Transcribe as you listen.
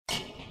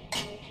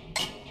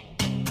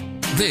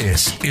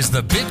This is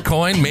the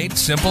Bitcoin Made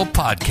Simple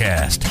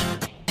podcast.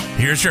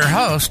 Here's your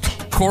host,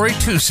 Corey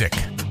Tusick.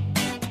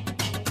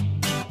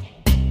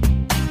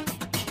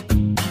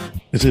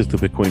 This is the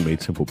Bitcoin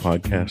Made Simple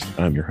podcast.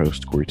 I'm your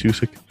host, Corey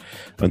Tusick.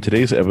 On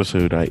today's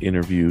episode, I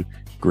interview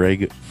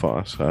Greg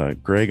Foss.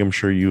 Greg, I'm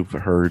sure you've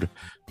heard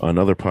on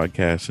other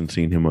podcasts and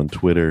seen him on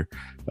Twitter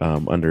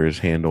under his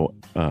handle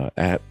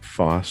at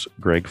Foss,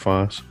 Greg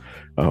Foss,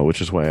 which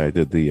is why I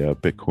did the I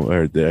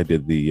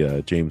did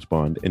the James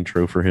Bond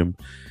intro for him.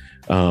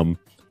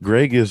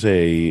 Greg is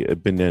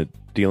been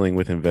dealing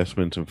with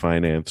investments and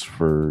finance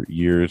for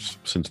years,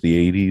 since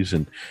the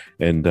 80s,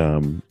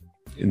 and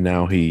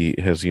now he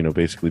has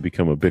basically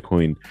become a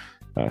Bitcoin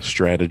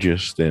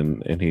strategist,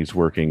 and he's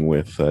working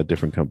with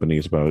different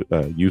companies about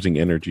using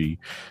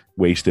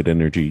wasted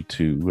energy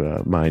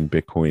to mine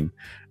Bitcoin.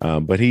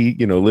 But he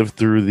lived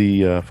through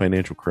the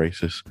financial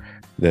crisis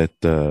that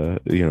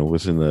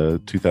was in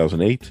the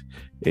 2008,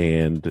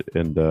 and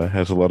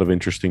has a lot of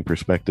interesting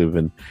perspective,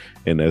 and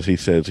as he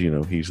says,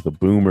 he's the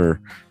boomer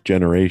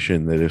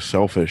generation that is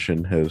selfish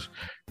and has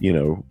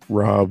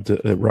robbed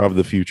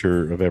the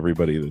future of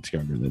everybody that's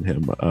younger than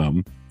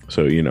him.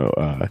 So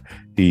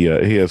he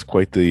has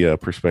quite the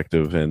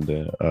perspective,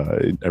 and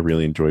I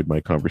really enjoyed my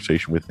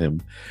conversation with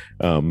him.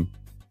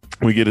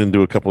 We get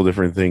into a couple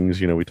different things.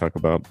 We talk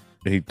about,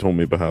 he told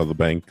me about how the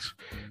banks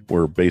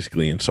were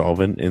basically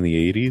insolvent in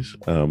the 80s,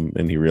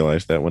 and he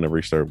realized that whenever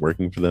he started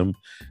working for them.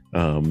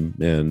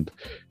 And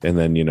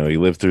then he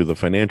lived through the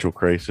financial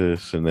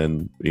crisis, and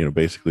then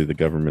basically the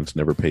government's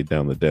never paid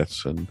down the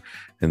debts, and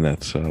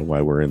that's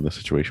why we're in the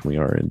situation we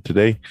are in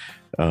today.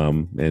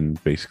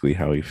 And basically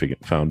how he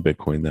found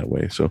Bitcoin that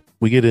way. So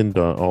we get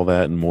into all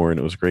that and more, and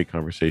it was a great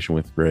conversation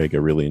with Greg. I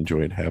really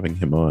enjoyed having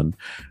him on.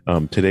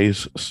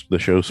 The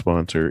show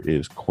sponsor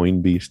is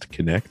Coinbeast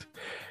Connect.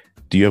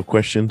 Do you have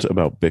questions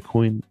about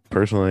Bitcoin?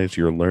 Personalize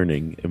your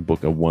learning and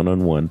book a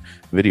one-on-one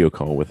video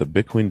call with a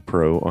Bitcoin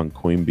pro on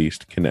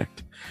Coinbeast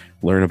Connect.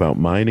 Learn about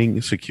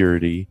mining,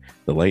 security,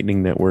 the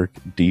Lightning Network,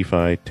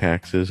 DeFi,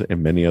 taxes,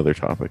 and many other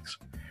topics.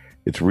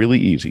 It's really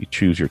easy.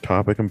 Choose your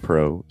topic and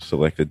pro,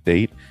 select a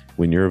date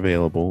when you're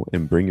available,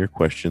 and bring your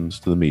questions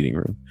to the meeting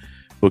room.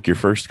 Book your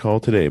first call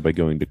today by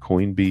going to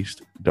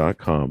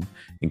coinbeast.com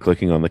and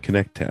clicking on the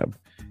Connect tab.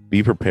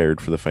 Be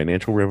prepared for the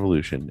financial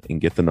revolution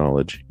and get the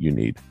knowledge you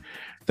need.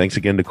 Thanks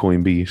again to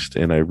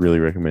Coinbeast, and I really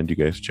recommend you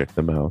guys check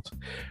them out.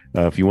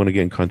 If you want to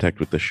get in contact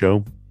with the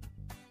show,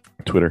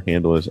 Twitter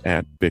handle is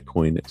at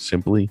Bitcoin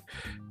Simply.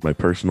 My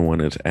personal one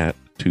is at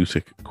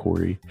Tusick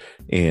Corey,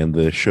 and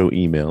the show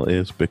email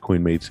is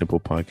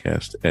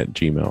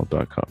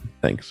bitcoinmadesimplepodcast@gmail.com.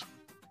 Thanks.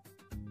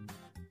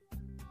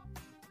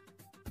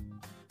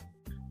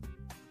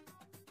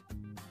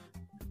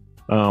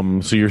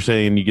 So you're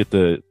saying you get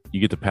to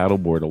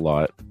paddleboard a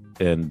lot,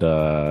 and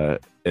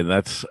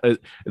that's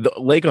the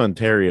Lake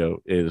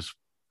Ontario is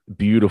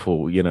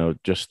beautiful.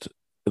 Just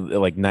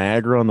like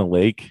Niagara on the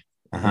lake.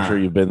 I'm sure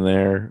you've been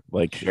there.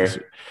 Sure.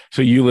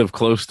 So you live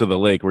close to the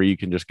lake where you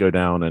can just go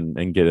down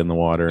and get in the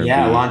water.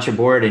 Launch a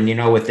board. And,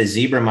 with the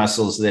zebra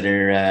mussels that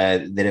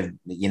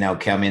have,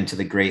 come into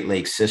the Great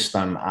Lakes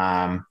system,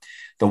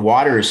 the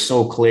water is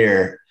so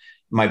clear.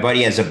 My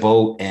buddy has a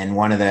boat, and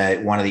one of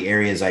the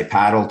areas I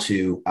paddle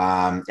to,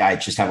 I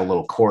just have a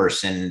little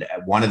course. And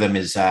one of them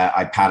is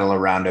I paddle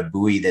around a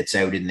buoy that's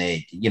out in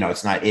the,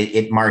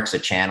 it marks a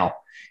channel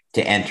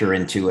to enter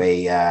into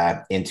a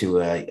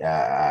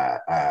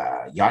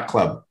yacht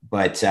club.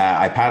 But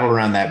I paddled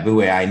around that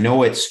buoy. I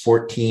know it's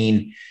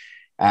 14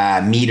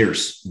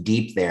 meters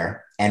deep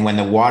there. And when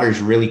the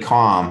water's really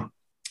calm,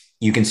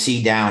 you can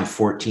see down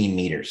 14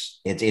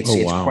 meters.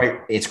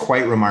 It's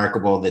quite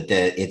remarkable that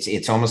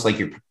it's almost like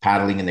you're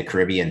paddling in the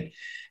Caribbean.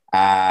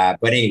 But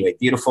anyway,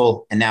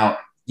 beautiful. And now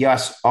you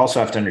also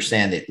have to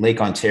understand that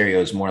Lake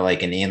Ontario is more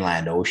like an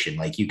inland ocean.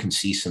 Like you can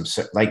see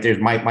there's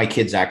my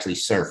kids actually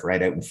surf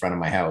right out in front of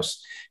my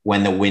house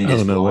when the wind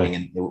is blowing,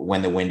 and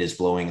when the wind is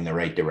blowing in the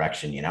right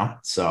direction,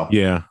 So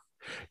yeah.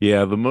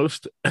 The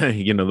most,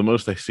 the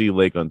most I see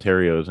Lake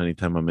Ontario is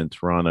anytime I'm in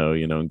Toronto,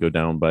 and go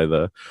down by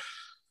the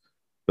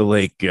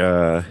lake,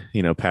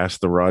 past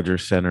the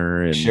Rogers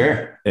Center, and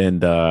sure.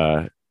 And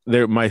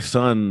my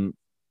son,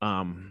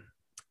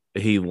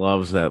 he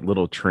loves that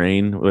little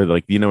train, where,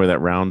 where that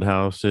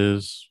roundhouse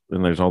is,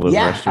 and there's all those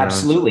restaurants.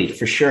 Absolutely,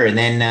 for sure. And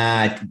then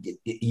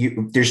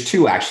there's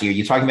two actually. Are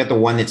you talking about the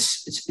one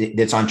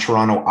that's on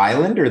Toronto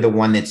Island, or the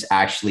one that's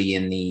actually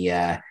in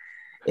the?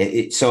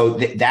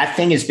 That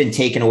thing has been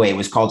taken away. It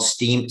was called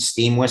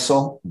Steam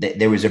Whistle.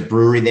 There was a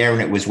brewery there,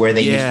 and it was where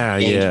they used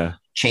to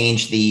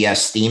change the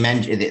steam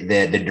engine,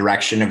 the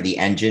direction of the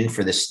engine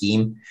for the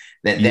steam.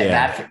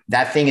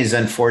 That thing is,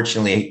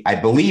 unfortunately, I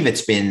believe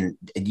it's been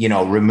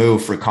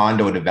removed for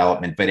condo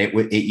development, but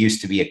it used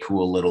to be a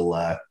cool little.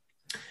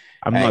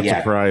 I'm not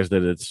surprised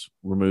that it's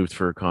removed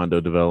for condo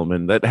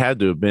development. That had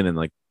to have been in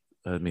let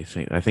me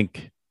think. I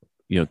think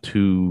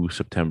 2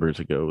 Septembers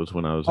ago was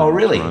when I was. Oh,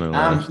 really?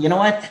 Toronto. You know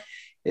what?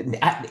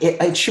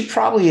 It should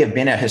probably have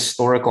been a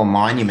historical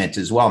monument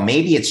as well.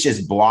 Maybe it's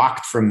just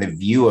blocked from the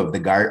view of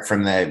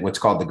the what's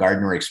called the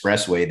Gardner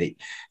Expressway, that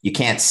you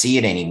can't see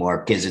it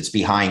anymore because it's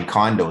behind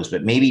condos.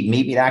 But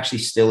maybe it actually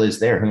still is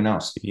there. Who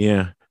knows?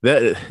 Yeah,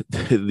 that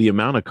the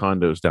amount of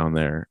condos down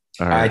there.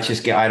 I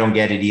don't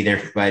get it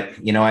either.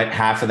 But you know what?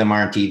 Half of them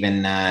aren't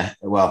even.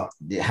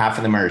 Half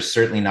of them are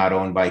certainly not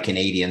owned by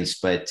Canadians.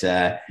 But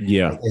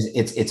yeah,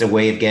 it's a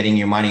way of getting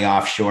your money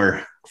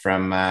offshore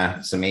from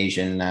some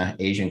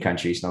Asian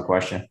countries, no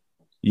question.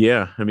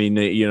 Yeah, I mean,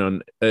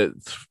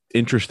 it's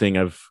interesting.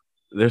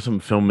 There's some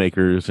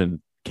filmmakers in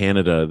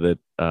Canada that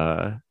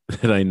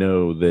that I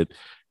know that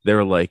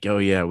they're like, oh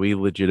yeah, we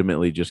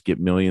legitimately just get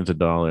millions of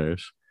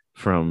dollars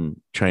from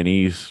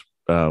Chinese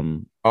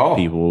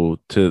people,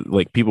 to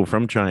like people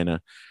from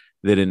China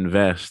that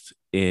invest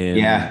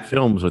in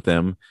films with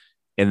them,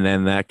 and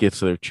then that gets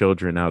their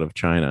children out of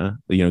China,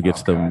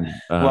 gets them.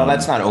 Well,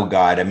 that's not, oh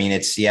God. I mean,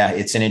 it's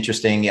an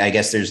interesting, I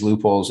guess there's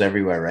loopholes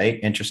everywhere, right?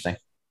 Interesting.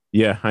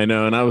 Yeah, I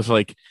know. And I was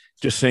like,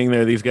 just sitting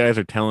there, these guys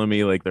are telling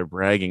me like they're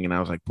bragging. And I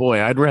was like,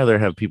 boy, I'd rather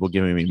have people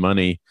giving me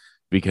money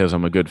because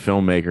I'm a good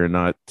filmmaker,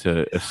 not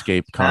to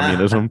escape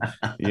communism,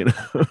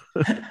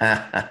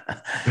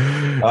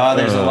 Oh,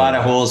 there's a lot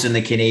of holes in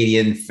the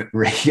Canadian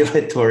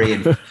regulatory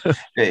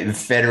and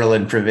federal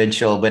and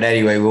provincial, but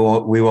anyway,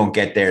 we won't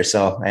get there.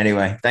 So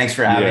anyway, thanks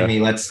for having me.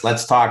 Let's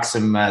talk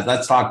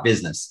let's talk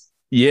business.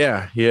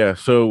 Yeah.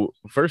 So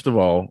first of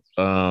all,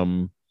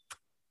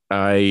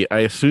 I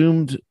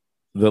assumed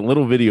the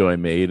little video I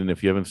made, and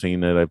if you haven't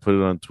seen it, I put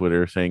it on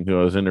Twitter saying who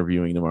I was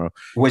interviewing tomorrow.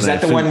 Was that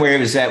the one where it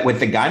was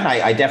with the gun?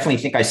 I definitely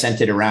think I sent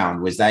it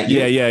around. Was that you?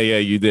 Yeah,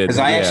 you did. Because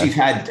I actually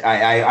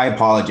I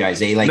apologize.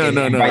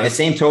 No. By the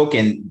same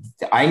token,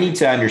 I need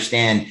to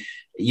understand,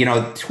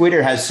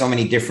 Twitter has so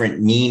many different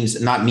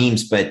not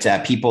memes, but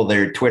people,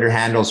 their Twitter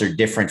handles are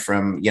different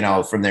from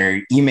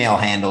their email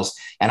handles.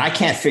 And I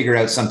can't figure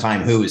out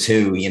sometimes who is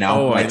who,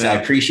 but I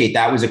appreciate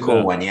that was a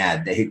cool one.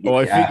 Yeah.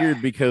 I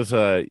figured because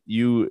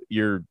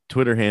your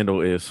Twitter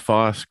handle is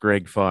Foss,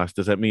 Greg Foss.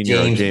 Does that mean you're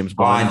a James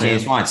Bond?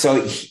 James Bond. So,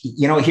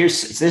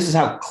 this is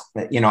how,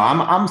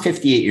 I'm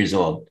 58 years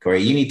old,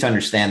 Corey. You need to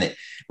understand that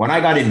when I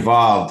got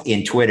involved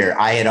in Twitter,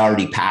 I had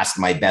already passed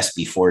my best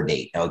before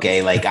date.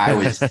 Okay. Like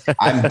I'm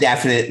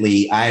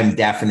definitely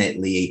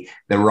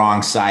the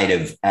wrong side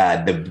of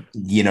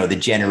the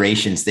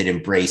generations that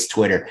embrace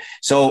Twitter.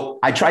 So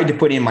I tried to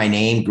put in my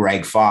name,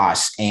 Greg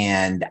Foss,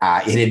 and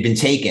it had been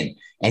taken.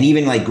 And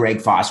even like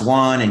Greg Foss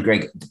 1 and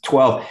Greg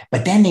 12,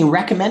 but then they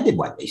recommended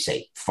what they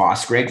say,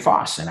 Foss, Greg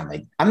Foss. And I'm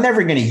like, I'm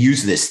never going to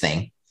use this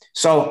thing.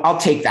 So I'll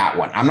take that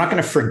one. I'm not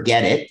going to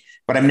forget it,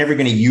 but I'm never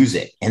going to use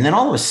it. And then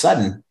all of a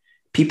sudden,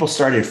 people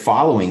started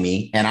following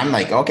me, and I'm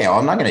like, okay, well,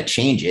 I'm not going to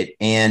change it.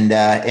 And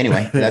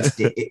anyway, that's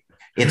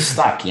it's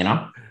stuck,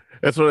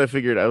 That's what I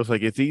figured. I was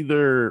like, it's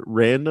either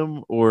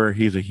random or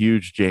he's a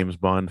huge James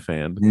Bond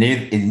fan.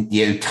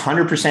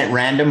 100%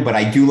 random, but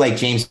I do like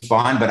James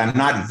Bond, but I'm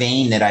not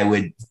vain that I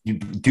would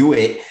do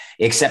it,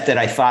 except that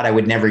I thought I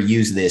would never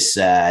use this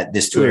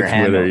Twitter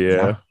handle.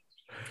 Yeah.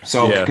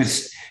 So,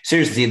 because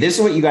seriously, this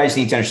is what you guys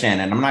need to understand.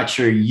 And I'm not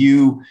sure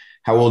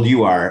how old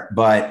you are,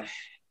 but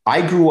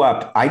I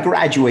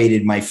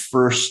graduated my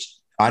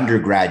first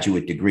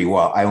undergraduate degree.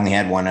 Well, I only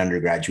had one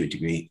undergraduate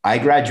degree. I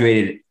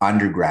graduated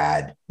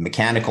undergrad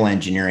mechanical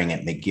engineering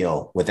at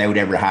McGill without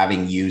ever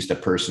having used a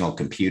personal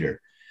computer.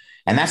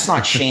 And that's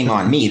not shame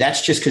on me.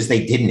 That's just because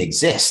they didn't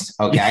exist.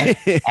 Okay.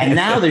 And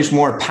now there's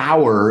more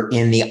power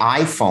in the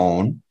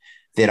iPhone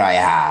that I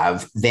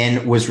have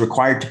than was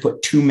required to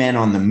put 2 men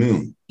on the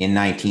moon in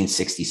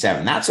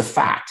 1967. That's a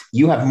fact.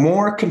 You have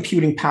more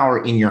computing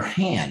power in your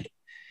hand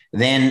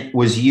than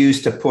was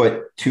used to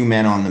put 2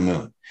 men on the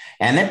moon.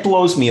 And that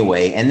blows me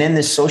away. And then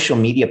this social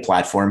media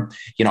platform,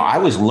 I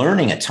was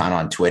learning a ton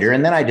on Twitter.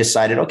 And then I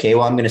decided, okay,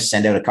 well, I'm going to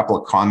send out a couple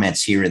of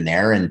comments here and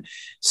there. And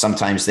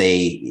sometimes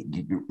they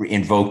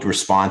invoked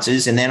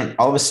responses. And then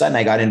all of a sudden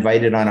I got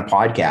invited on a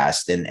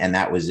podcast, and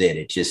that was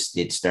it.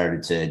 The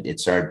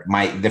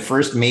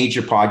first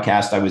major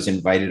podcast I was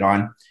invited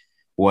on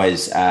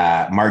was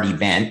Marty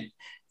Bent,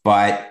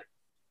 but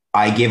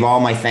I give all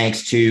my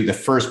thanks to the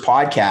first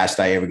podcast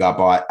I ever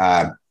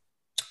got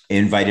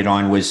invited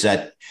on was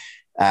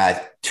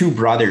two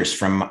brothers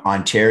from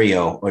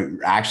Ontario, or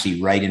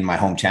actually right in my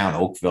hometown,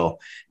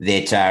 Oakville,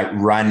 that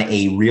run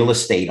a real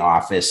estate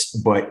office,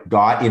 but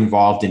got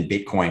involved in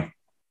Bitcoin.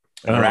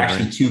 They're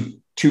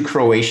actually two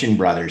Croatian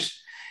brothers,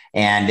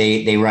 and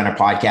they run a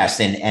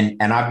podcast.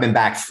 And I've been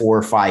back 4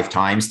 or 5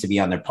 times to be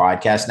on their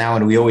podcast now.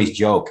 And we always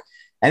joke.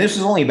 And this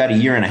was only about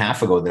 1.5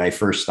 years ago that I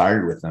first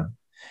started with them.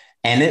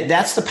 And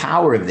that's the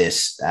power of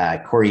this,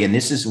 Corey. And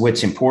this is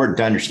what's important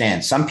to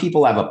understand. Some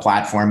people have a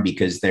platform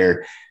because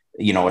they're,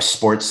 a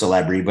sports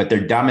celebrity, but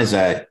they're dumb as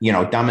a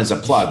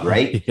plug,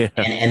 right? Yeah.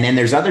 And then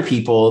there's other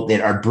people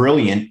that are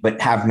brilliant, but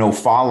have no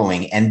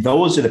following. And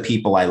those are the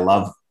people I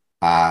love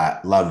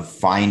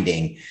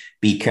finding,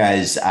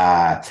 because,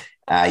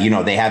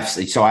 they have,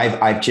 so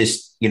I've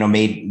just,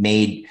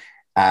 made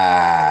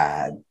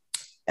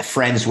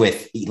friends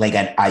with like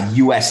a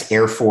U.S.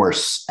 Air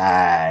Force,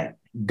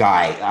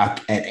 guy,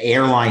 an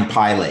airline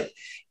pilot,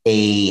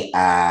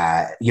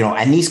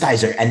 and these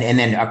guys are, and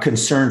then a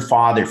concerned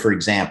father, for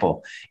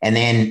example, and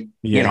then,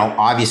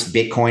 obvious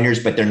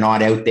Bitcoiners, but they're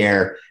not out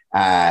there.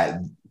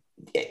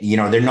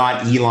 They're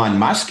not Elon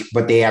Musk,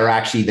 but they are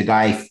actually the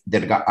guy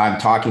that I'm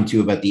talking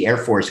to about the Air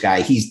Force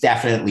guy. He's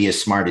definitely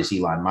as smart as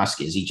Elon Musk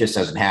is. He just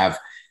doesn't have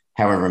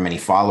however many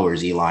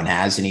followers Elon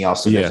has. And he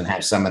also doesn't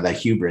have some of the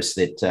hubris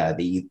that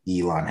the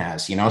Elon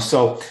has,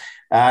 So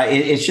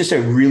it's just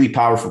a really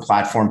powerful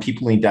platform.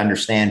 People need to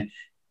understand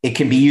it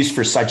can be used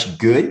for such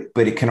good,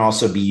 but it can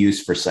also be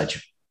used for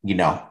such,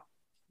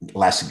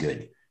 less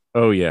good.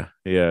 Oh yeah.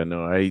 Yeah.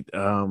 No, I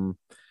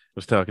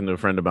was talking to a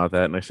friend about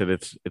that, and I said,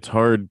 it's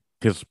hard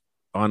because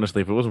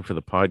honestly, if it wasn't for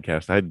the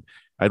podcast,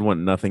 I'd want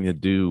nothing to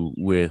do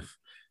with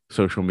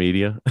social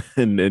media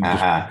and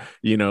just,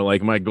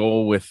 like my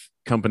goal with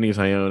companies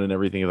I own and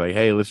everything is like,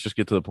 hey, let's just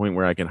get to the point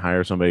where I can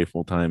hire somebody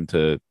full time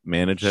to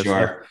manage that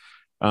stuff.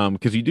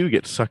 Because you do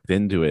get sucked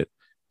into it.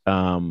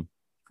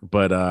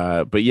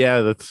 But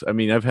yeah,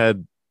 I've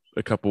had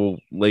a couple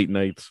late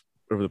nights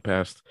over the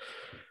past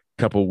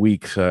couple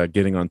weeks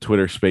getting on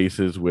Twitter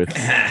Spaces with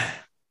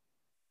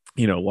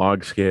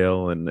Log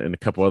Scale and a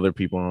couple other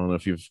people. I don't know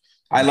if you've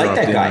I like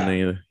that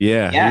guy.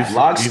 Yeah.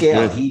 Log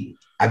Scale.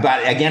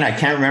 Again, I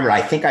can't remember.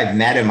 I think I've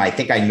met him. I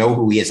think I know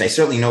who he is. I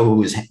certainly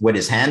know what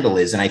his handle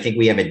is. And I think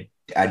we have a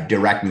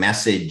direct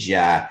message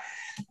DM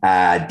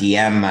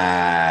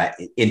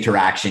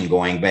interaction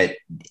going. But,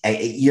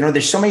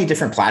 there's so many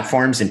different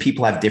platforms and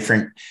people have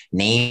different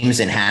names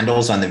and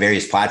handles on the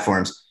various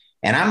platforms.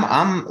 And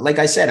I'm like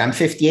I said, I'm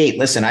 58.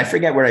 Listen, I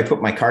forget where I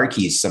put my car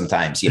keys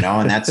sometimes,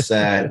 and that's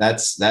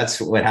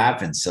what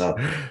happens. So,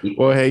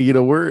 well, hey,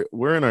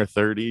 we're in our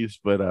 30s,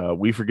 but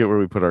we forget where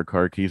we put our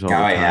car keys all the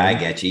time. Yeah, I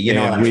get you.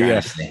 What I'm trying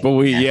to say. But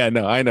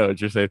no, I know what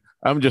you're saying.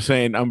 I'm just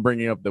saying, I'm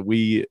bringing up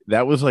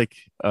that was like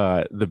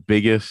the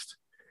biggest.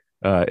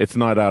 It's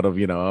not out of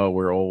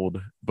we're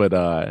old, but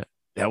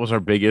that was our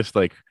biggest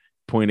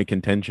point of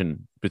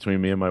contention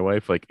between me and my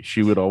wife. Like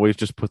she would always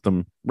just put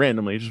them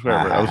randomly, just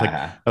wherever. I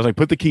was like,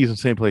 put the keys in the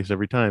same place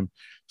every time.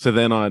 So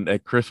then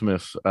at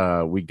Christmas,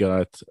 we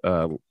got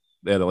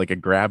they had a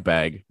grab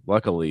bag.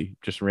 Luckily,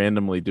 just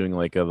randomly doing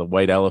the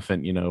white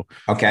elephant.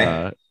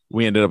 Okay.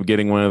 We ended up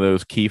getting one of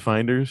those key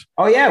finders.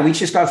 Oh yeah, we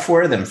just got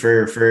 4 of them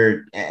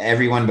for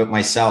everyone but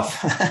myself.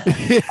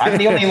 I'm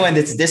the only one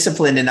that's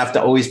disciplined enough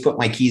to always put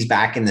my keys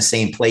back in the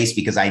same place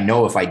because I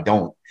know if I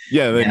don't,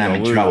 then I'm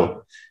in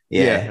trouble.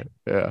 Yeah.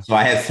 So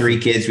I have 3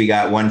 kids. We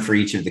got 1 for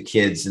each of the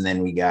kids, and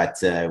then we got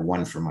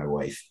 1 for my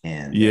wife.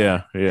 And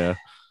Anyway,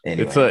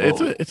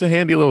 it's a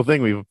handy little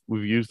thing.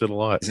 We've used it a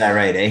lot. Is that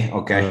right?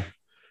 Okay.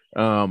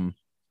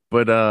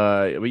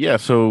 But yeah.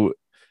 So,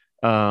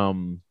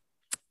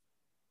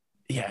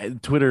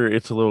 Twitter.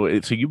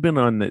 So you've been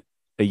on it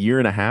a year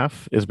and a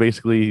half. Is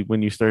basically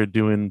when you started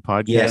doing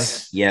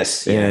podcasts.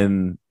 Yes.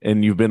 And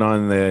you've been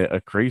on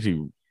a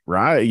crazy.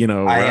 Right.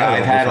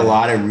 I've had a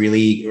lot of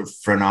really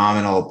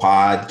phenomenal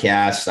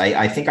podcasts.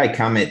 I think I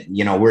come at,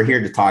 we're here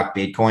to talk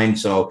Bitcoin.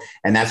 So,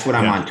 and that's what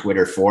I'm on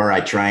Twitter for.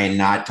 I try and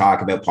not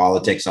talk about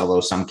politics,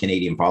 although some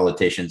Canadian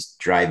politicians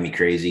drive me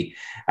crazy.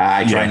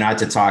 I try not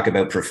to talk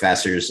about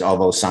professors,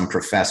 although some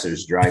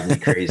professors drive me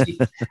crazy.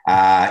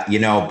 But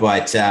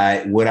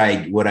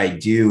what I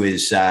do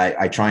is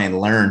I try and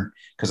learn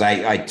because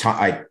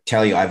I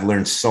tell you, I've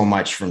learned so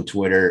much from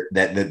Twitter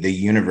that the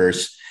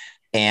universe.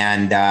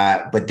 And,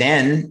 but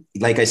then,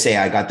 like I say,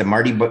 I got the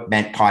Marty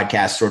Bent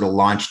podcast, sort of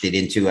launched it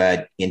into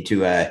a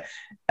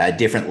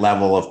different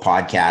level of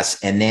podcasts.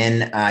 And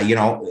then,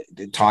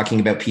 talking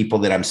about people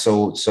that I'm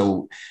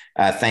so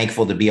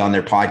thankful to be on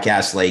their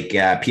podcast, like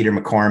Peter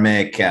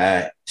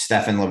McCormick,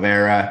 Stefan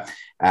Livera,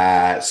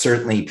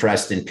 certainly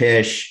Preston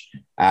Pish,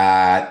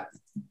 Pomp.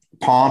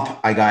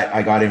 I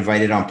got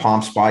invited on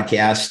Pomp's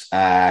podcast.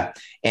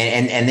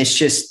 And this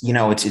just,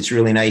 it's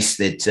really nice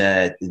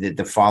that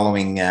the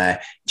following,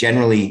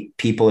 generally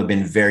people have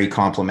been very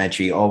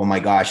complimentary. Oh my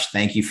gosh,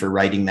 thank you for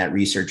writing that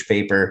research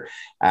paper.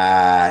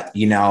 I've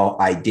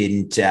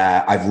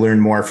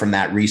learned more from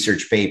that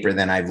research paper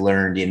than I've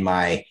learned in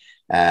my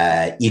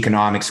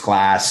economics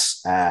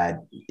class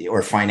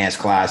or finance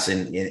class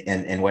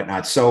and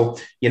whatnot. So,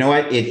 you know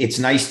what, it's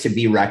nice to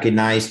be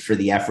recognized for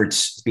the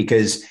efforts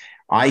because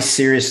I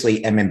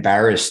seriously am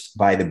embarrassed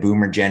by the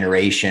boomer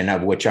generation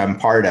of which I'm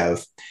part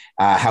of,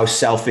 how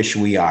selfish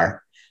we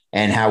are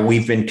and how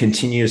we've been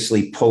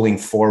continuously pulling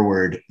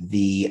forward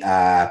the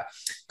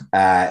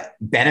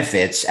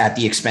benefits at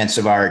the expense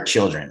of our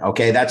children.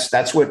 Okay.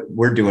 That's what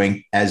we're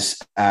doing as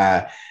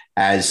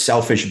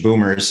selfish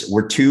boomers.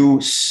 We're too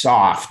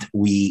soft.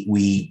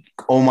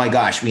 Oh my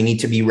gosh, we need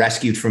to be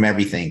rescued from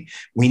everything.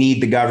 We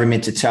need the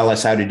government to tell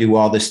us how to do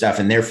all this stuff.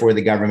 And therefore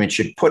the government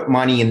should put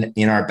money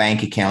in our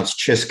bank accounts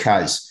just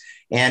cause.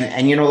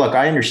 And, look,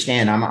 I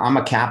understand I'm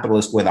a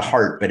capitalist with a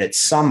heart, but at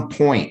some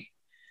point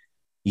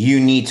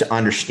you need to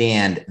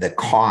understand the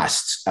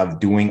costs of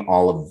doing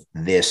all of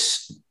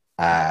this.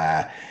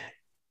 I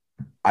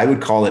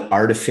would call it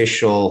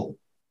artificial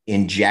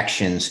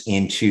injections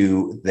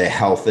into the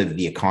health of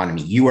the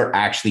economy. You are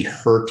actually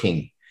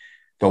hurting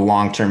the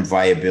long-term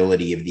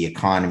viability of the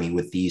economy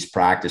with these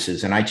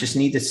practices. And I just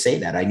need to say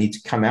that. I need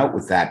to come out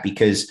with that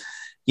because,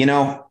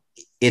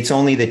 it's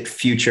only the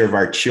future of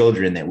our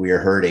children that we are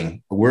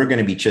hurting. We're going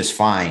to be just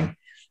fine,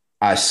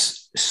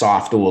 us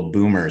soft old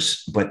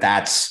boomers, but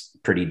that's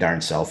pretty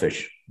darn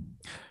selfish.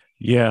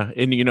 Yeah.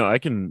 And, I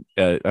can,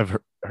 I've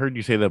heard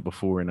you say that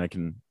before, and I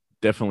can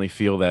definitely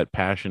feel that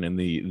passion and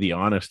the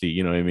honesty,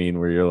 you know what I mean?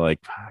 Where you're like,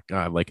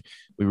 God, like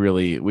we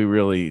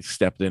really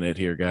stepped in it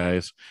here,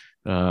 guys.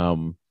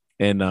 In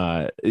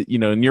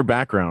your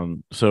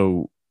background.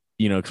 So,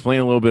 explain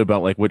a little bit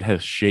about like what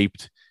has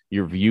shaped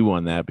your view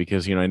on that,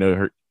 because I know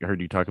I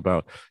heard you talk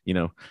about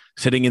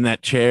sitting in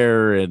that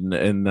chair and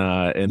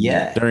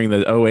during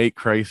the '08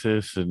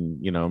 crisis, and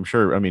I'm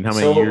sure, I mean, how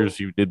many years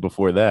you did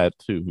before that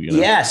too?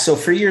 Yeah, so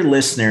for your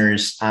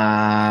listeners,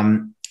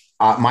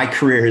 my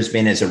career has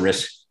been as a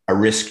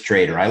risk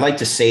trader. I like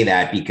to say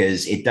that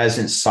because it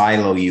doesn't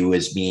silo you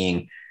as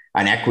being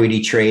an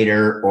equity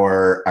trader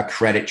or a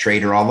credit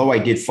trader. Although I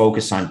did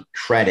focus on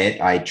credit,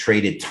 I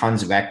traded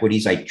tons of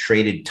equities. I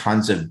traded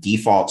tons of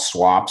default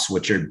swaps,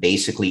 which are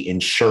basically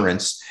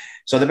insurance.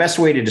 So the best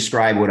way to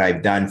describe what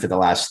I've done for the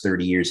last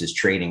 30 years is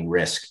trading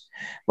risk.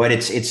 But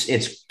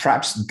it's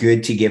perhaps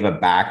good to give a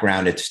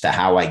background as to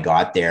how I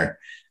got there.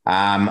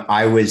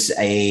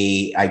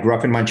 I grew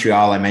up in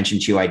Montreal. I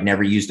mentioned to you, I'd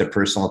never used a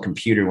personal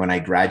computer when I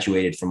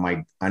graduated from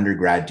my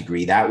undergrad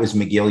degree. That was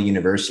McGill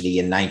University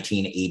in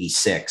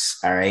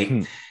 1986. All right.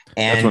 And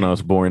that's when I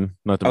was born.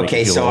 Not to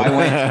okay. So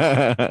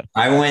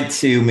I went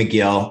to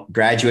McGill,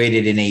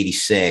 graduated in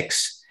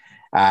 86.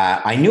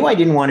 I knew I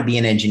didn't want to be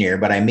an engineer,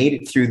 but I made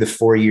it through the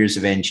 4 years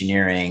of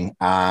engineering.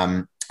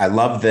 I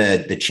love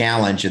the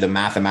challenge, or the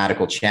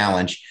mathematical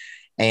challenge.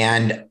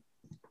 And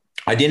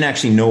I didn't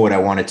actually know what I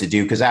wanted to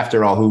do, because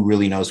after all, who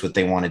really knows what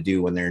they want to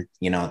do when they're,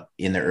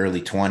 in their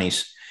early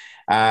 20s?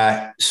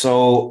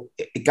 So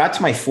it got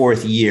to my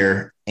fourth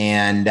year,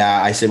 and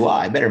I said, well,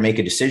 I better make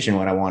a decision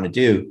what I want to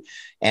do.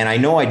 And I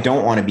know I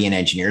don't want to be an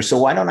engineer. So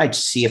why don't I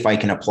see if I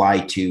can apply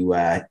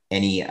to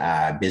any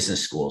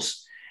business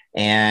schools?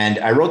 And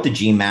I wrote the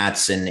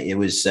GMATs, and it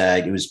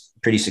was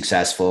pretty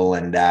successful.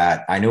 And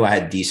I knew I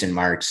had decent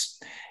marks.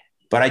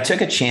 But I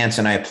took a chance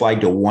and I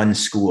applied to one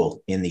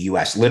school in the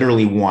US,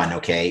 literally one.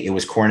 Okay. It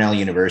was Cornell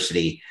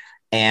University.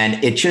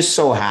 And it just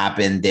so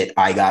happened that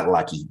I got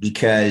lucky,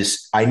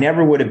 because I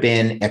never would have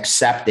been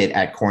accepted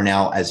at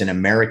Cornell as an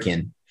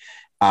American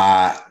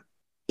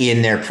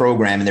in their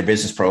program, in their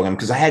business program,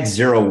 because I had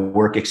zero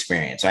work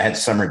experience. I had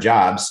summer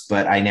jobs,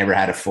 but I never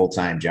had a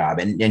full-time job.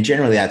 And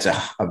generally that's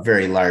a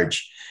very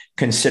large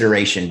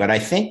consideration. But I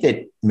think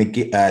that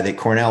that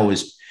Cornell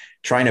was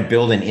trying to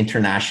build an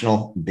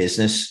international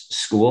business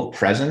school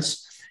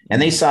presence.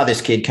 And they saw this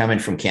kid coming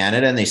from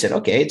Canada, and they said,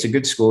 okay, it's a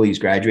good school he's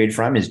graduated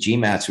from. His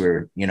GMATs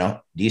were,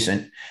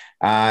 decent.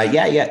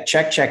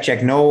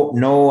 Check.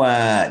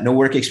 No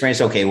work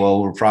experience. Okay,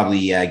 well, we'll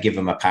probably give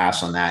him a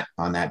pass on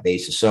that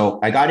basis. So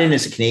I got in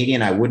as a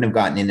Canadian. I wouldn't have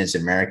gotten in as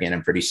an American,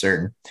 I'm pretty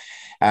certain.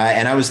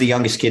 And I was the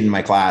youngest kid in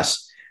my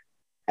class.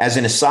 As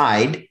an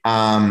aside,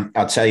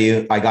 I'll tell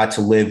you, I got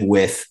to live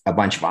with a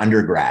bunch of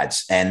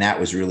undergrads, and that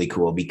was really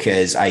cool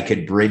because I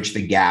could bridge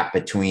the gap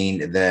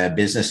between the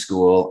business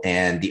school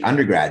and the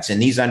undergrads.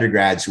 And these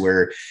undergrads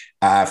were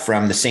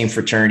from the same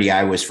fraternity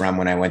I was from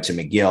when I went to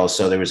McGill.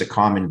 So there was a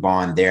common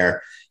bond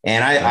there.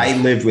 And I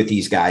lived with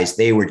these guys.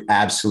 They were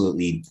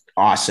absolutely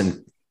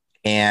awesome.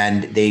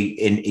 And they,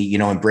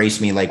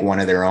 embraced me like one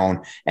of their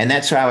own. And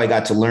that's how I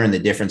got to learn the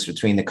difference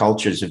between the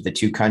cultures of the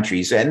two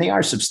countries. And they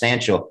are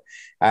substantial.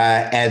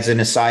 As an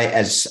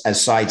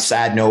aside,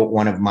 sad note,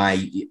 one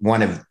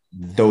of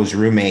those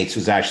roommates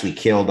was actually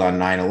killed on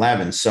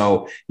 9/11.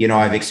 So,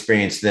 I've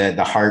experienced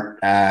the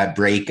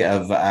heartbreak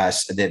of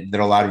that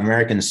a lot of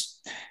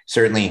Americans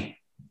certainly.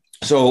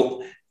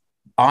 So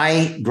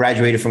I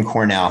graduated from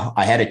Cornell.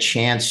 I had a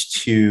chance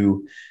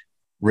to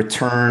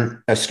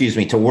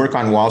to work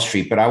on Wall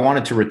Street, but I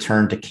wanted to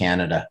return to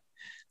Canada.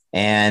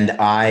 And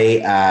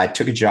I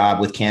took a job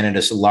with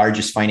Canada's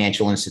largest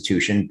financial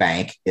institution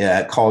bank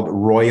called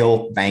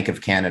Royal Bank of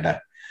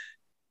Canada.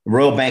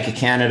 Royal Bank of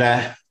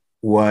Canada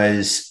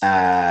was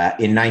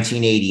in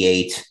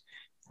 1988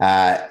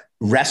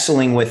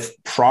 wrestling with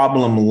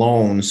problem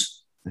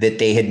loans that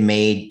they had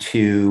made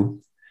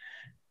to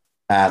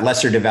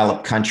lesser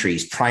developed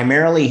countries,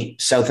 primarily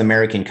South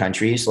American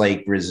countries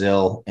like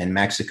Brazil and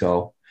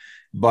Mexico,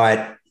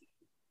 but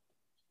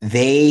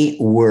they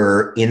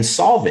were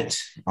insolvent.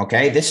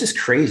 Okay. This is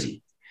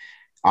crazy.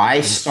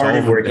 I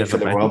started working for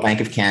the Royal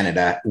Bank of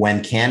Canada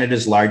when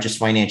Canada's largest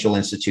financial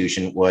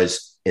institution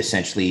was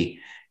essentially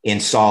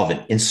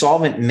insolvent.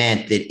 Insolvent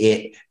meant that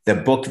the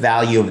book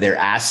value of their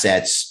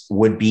assets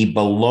would be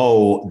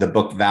below the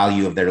book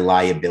value of their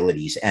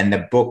liabilities, and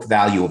the book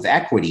value of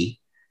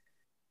equity,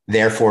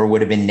 therefore,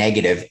 would have been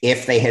negative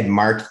if they had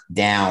marked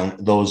down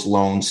those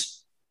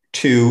loans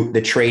to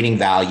the trading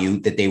value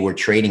that they were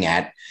trading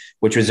at,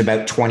 which was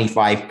about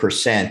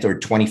 25% or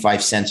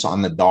 25 cents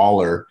on the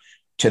dollar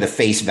to the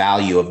face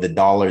value of the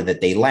dollar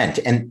that they lent.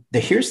 And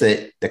here's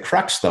the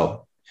crux,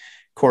 though.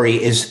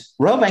 Corey, is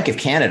Royal Bank of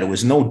Canada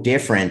was no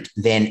different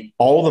than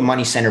all the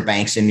money center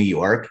banks in New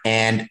York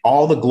and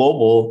all the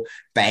global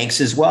banks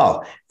as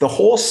well. The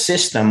whole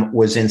system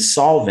was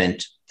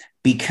insolvent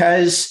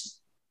because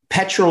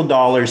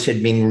petrodollars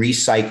had been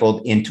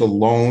recycled into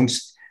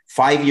loans,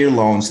 5-year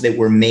loans that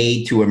were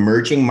made to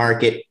emerging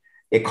market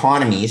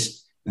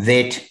economies,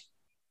 that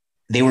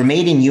they were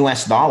made in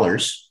US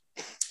dollars,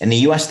 and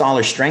the US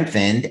dollar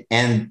strengthened,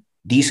 and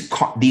these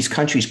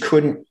countries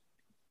couldn't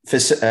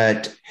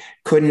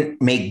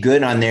make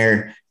good on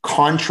their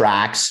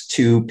contracts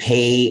to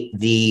pay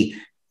the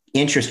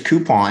interest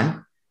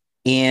coupon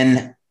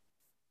in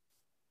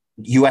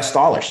US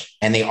dollars,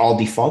 and they all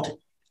defaulted.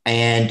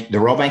 And the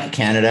Royal Bank of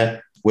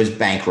Canada was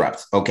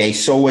bankrupt. Okay.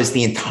 So was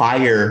the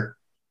entire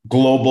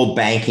global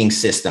banking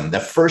system, the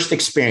first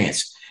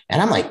experience.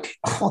 And I'm like,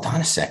 hold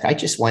on a sec. I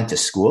just went to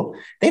school.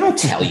 They don't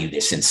tell you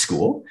this in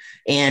school.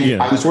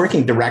 And I was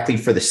working directly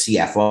for the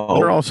CFO.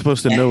 They're all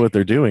supposed to know what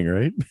they're doing,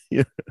 right?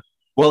 Yeah.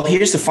 Well,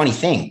 here's the funny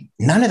thing.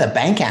 None of the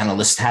bank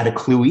analysts had a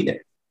clue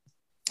either.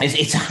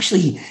 It's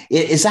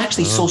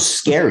actually so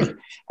scary.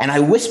 And I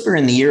whisper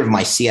in the ear of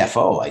my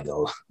CFO, I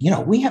go,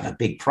 we have a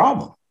big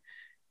problem.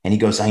 And he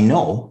goes, I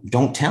know,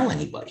 don't tell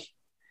anybody.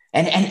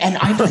 And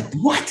I'm like,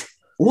 what?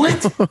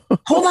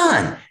 Hold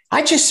on.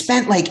 I just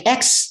spent like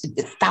X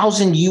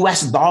thousand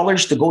US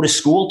dollars to go to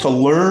school to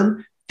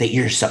learn that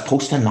you're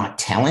supposed to not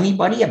tell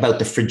anybody about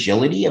the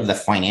fragility of the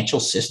financial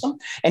system.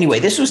 Anyway,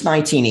 this was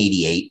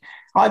 1988.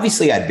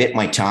 Obviously, I bit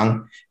my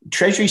tongue.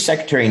 Treasury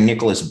Secretary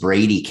Nicholas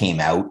Brady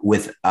came out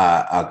with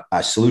a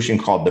solution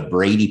called the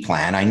Brady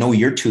Plan. I know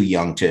you're too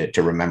young to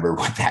remember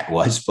what that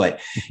was,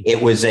 but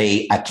it was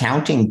a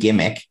accounting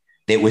gimmick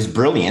that was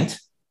brilliant,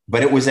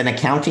 but it was an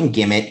accounting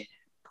gimmick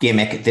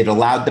that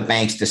allowed the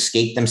banks to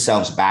skate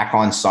themselves back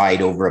on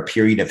side over a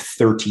period of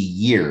 30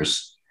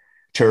 years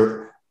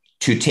to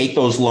take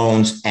those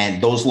loans,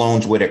 and those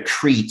loans would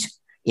accrete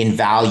in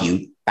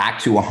value back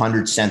to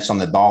 100 cents on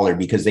the dollar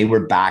because they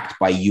were backed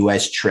by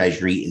US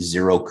Treasury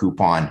zero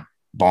coupon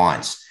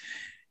bonds.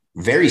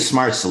 Very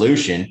smart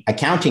solution,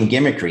 accounting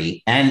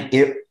gimmickry. And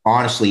it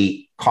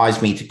honestly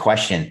caused me to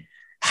question,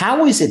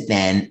 how is it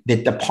then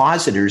that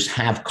depositors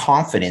have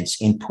confidence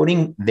in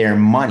putting their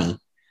money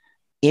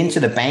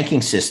into the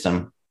banking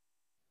system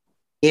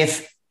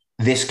if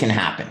this can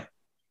happen?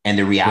 And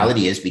the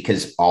reality is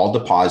because all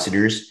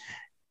depositors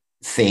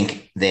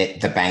think that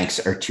the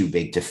banks are too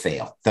big to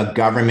fail. The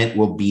government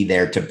will be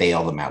there to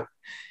bail them out.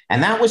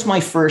 And that was my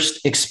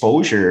first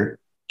exposure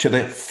to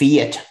the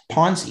fiat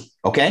Ponzi.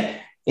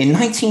 Okay. In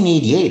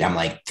 1988, I'm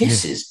like,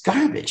 this is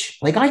garbage.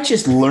 Like, I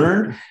just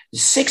learned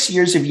 6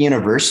 years of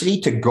university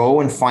to go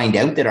and find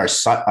out that our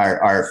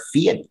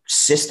fiat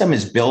system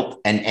is built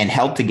and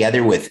held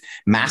together with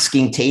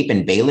masking tape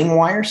and baling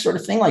wire sort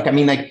of thing. Like, I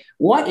mean, like,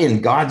 what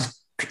in God's...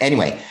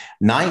 Anyway,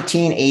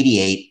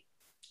 1988,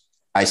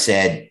 I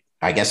said,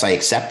 I guess I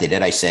accepted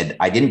it. I said,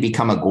 I didn't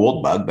become a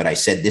gold bug, but I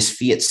said, this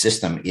fiat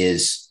system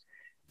is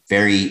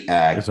very,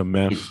 it's a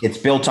mess. It's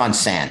built on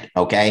sand.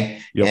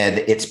 Okay.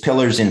 Yep. It's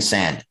pillars in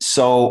sand.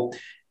 So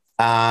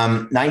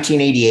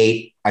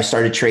 1988, I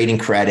started trading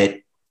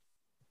credit.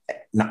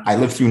 I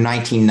lived through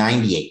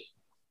 1998,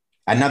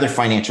 another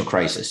financial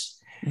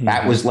crisis.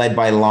 That was led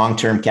by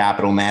long-term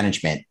capital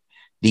management.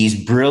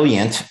 These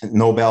brilliant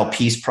Nobel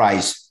Peace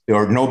Prize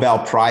or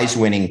Nobel Prize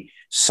winning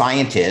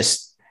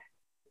scientists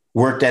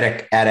worked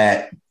at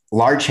a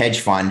large hedge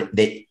fund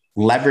that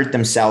levered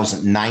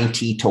themselves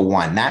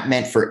 90-1. That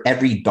meant for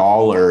every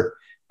dollar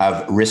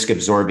of risk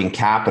absorbing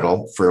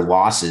capital for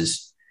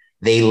losses,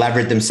 they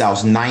levered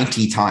themselves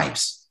 90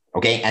 times.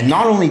 Okay. And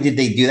not only did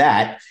they do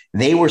that,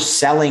 they were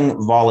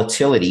selling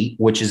volatility,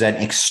 which is an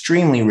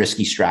extremely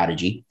risky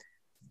strategy,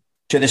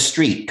 to the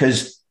street.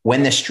 Because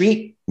when the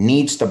street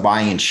needs to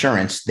buy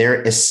insurance,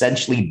 they're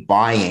essentially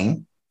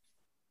buying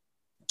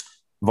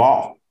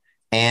vol.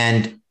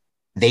 And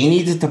they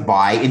needed to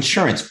buy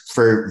insurance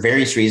for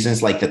various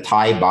reasons, like the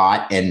Thai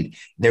baht, and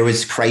there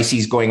was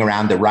crises going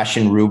around. The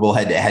Russian ruble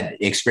had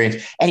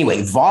experienced.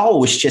 Anyway, vol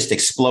was just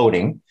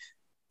exploding.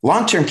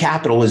 Long-term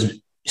capital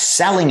was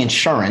selling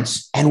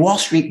insurance, and Wall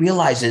Street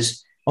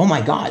realizes, oh my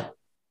God,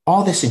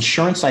 all this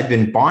insurance I've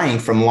been buying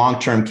from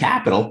long-term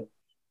capital,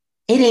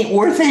 it ain't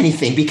worth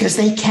anything because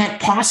they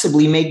can't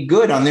possibly make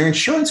good on their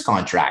insurance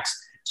contracts.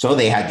 So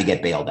they had to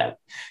get bailed out.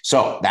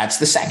 So that's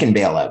the second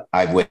bailout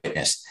I've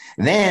witnessed.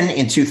 Then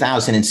in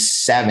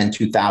 2007,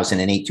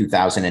 2008,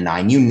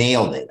 2009, you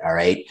nailed it. All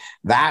right.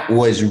 That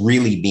was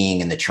really being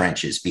in the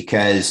trenches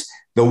because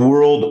the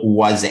world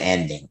was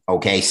ending.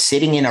 Okay.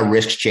 Sitting in a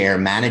risk chair,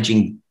 we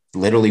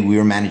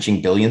were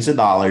managing billions of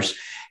dollars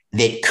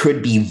that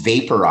could be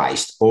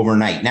vaporized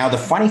overnight. Now, the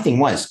funny thing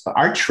was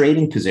our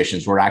trading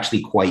positions were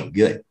actually quite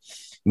good,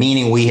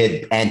 meaning we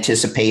had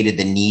anticipated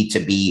the need to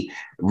be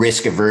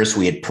risk averse.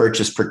 We had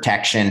purchased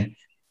protection.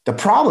 The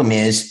problem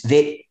is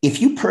that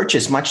if you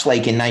purchase, much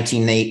like in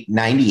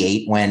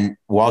 1998, when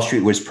Wall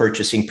Street was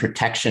purchasing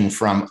protection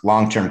from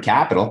long-term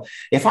capital,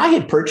 if I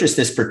had purchased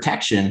this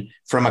protection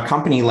from a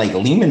company like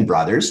Lehman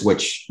Brothers,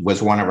 which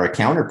was one of our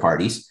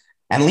counterparties,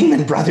 and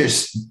Lehman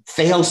Brothers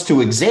fails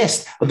to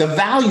exist, the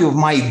value of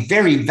my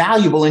very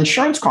valuable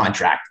insurance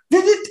contract,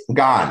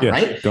 gone,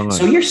 right? Gone.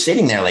 So you're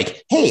sitting there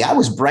like, hey, I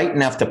was bright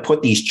enough to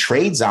put these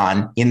trades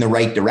on in the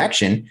right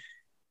direction,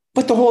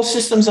 but the whole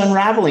system's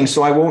unraveling.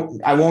 So I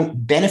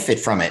won't benefit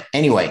from it.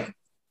 Anyway,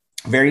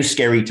 very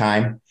scary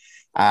time.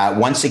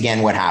 Once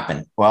again, what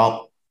happened?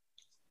 Well,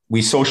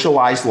 we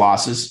socialized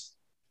losses.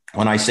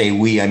 When I say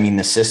we, I mean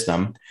the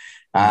system.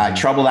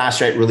 Troubled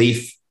Asset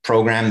Relief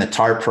Program, the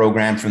TARP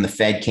program from the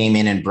Fed, came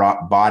in and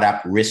bought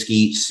up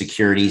risky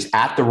securities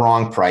at the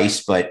wrong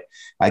price, but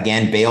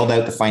again, bailed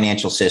out the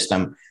financial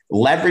system.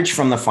 Leverage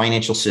from the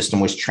financial system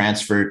was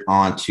transferred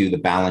onto the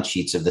balance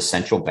sheets of the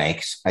central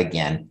banks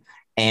again.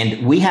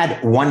 And we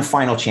had one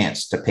final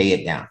chance to pay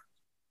it down.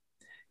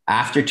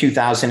 After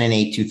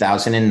 2008,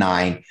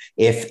 2009,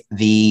 if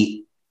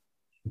the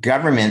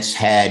governments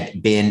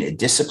had been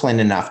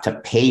disciplined enough to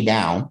pay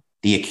down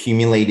the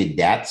accumulated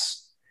debts,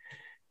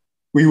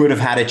 we would have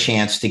had a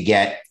chance to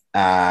get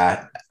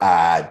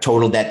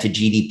total debt to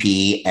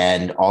GDP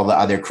and all the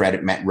other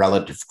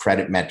relative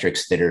credit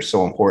metrics that are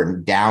so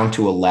important down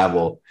to a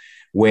level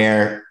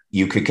where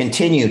you could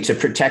continue to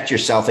protect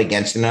yourself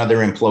against another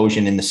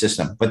implosion in the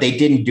system. But they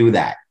didn't do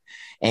that.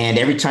 And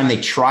every time they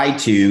tried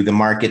to, the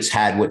markets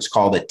had what's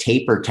called a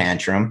taper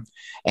tantrum.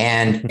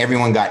 And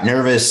everyone got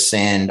nervous,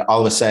 and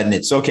all of a sudden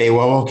it's okay,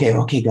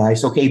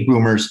 guys,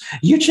 boomers,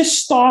 you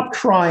just stop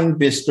crying,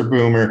 Mr.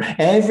 Boomer.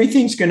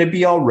 Everything's going to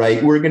be all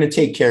right. We're going to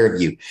take care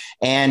of you.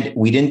 And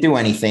we didn't do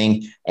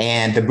anything.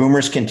 And the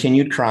boomers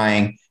continued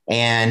crying,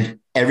 and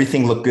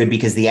everything looked good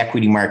because the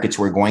equity markets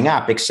were going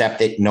up, except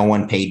that no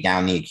one paid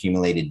down the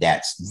accumulated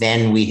debts.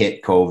 Then we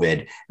hit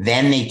COVID.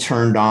 Then they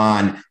turned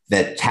on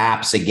the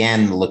taps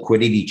again, the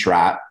liquidity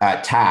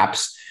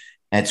taps.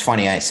 And it's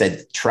funny, I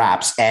said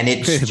traps, and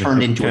it's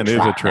turned into a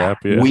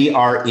trap. Yeah. We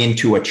are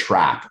into a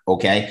trap,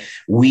 okay?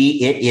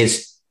 It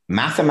is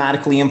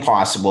mathematically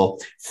impossible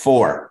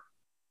for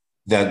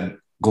the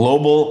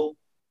global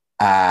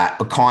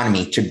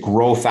economy to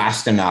grow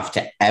fast enough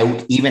to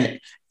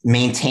even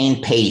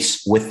maintain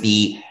pace with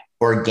the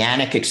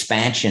organic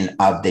expansion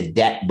of the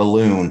debt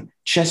balloon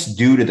just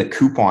due to the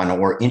coupon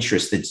or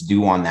interest that's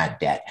due on that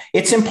debt.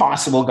 It's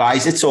impossible,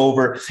 guys. It's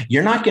over.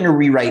 You're not going to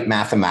rewrite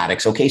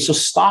mathematics. Okay. So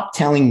stop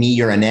telling me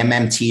you're an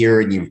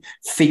MMTer and you've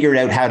figured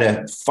out how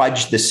to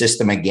fudge the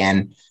system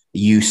again,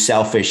 you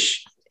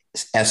selfish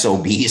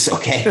SOBs.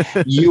 Okay.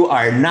 You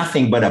are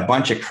nothing but a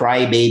bunch of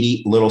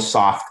crybaby little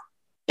soft.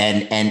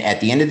 And at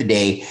the end of the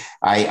day,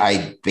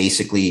 I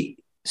basically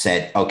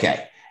said,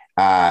 okay,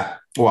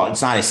 well,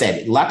 it's not, I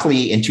said,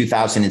 luckily in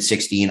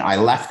 2016, I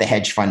left the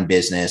hedge fund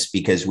business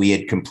because we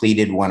had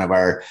completed one of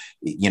our,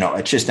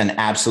 it's just an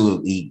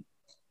absolutely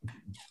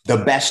the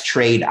best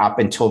trade up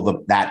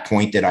until that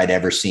point that I'd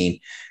ever seen.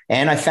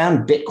 And I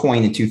found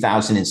Bitcoin in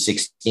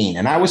 2016,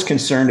 and I was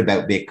concerned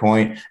about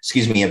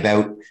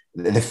about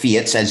the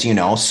fiats, as you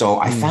know. So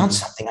I found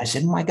something. I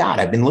said, oh my God,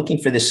 I've been looking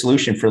for this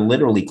solution for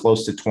literally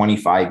close to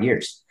 25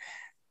 years.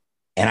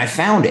 And I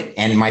found it.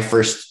 And my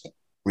first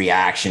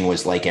reaction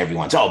was like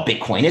everyone's, oh,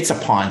 Bitcoin, it's a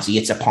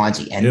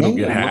Ponzi. And then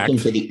you look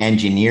into the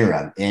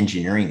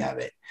engineering of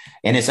it.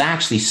 And it's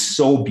actually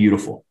so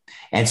beautiful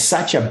and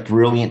such a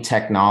brilliant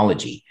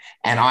technology.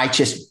 And I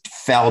just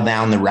fell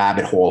down the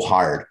rabbit hole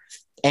hard.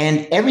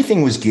 And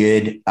everything was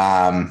good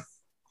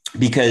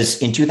because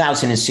in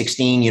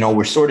 2016,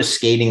 we're sort of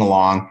skating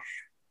along.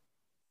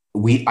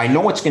 I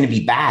know it's going to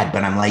be bad,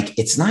 but I'm like,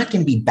 it's not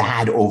going to be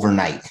bad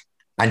overnight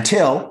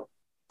until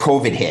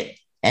COVID hit.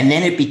 And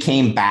then it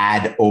became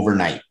bad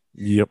overnight.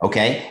 Yep.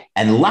 Okay.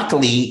 And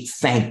luckily,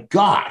 thank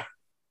God,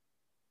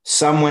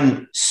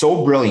 someone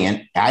so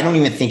brilliant, I don't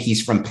even think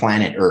he's from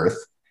planet Earth.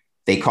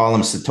 They call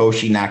him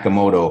Satoshi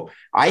Nakamoto.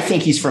 I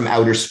think he's from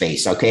outer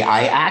space. Okay.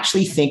 I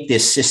actually think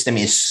this system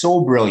is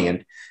so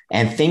brilliant,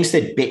 and things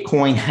that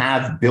Bitcoin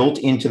have built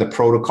into the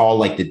protocol,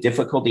 like the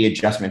difficulty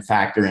adjustment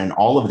factor and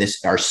all of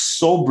this, are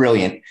so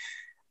brilliant.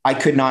 I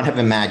could not have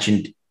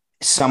imagined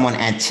someone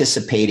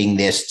anticipating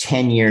this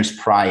 10 years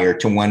prior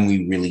to when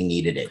we really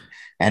needed it.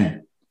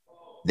 And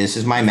this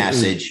is my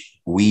message.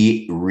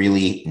 We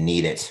really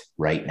need it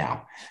right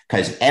now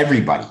because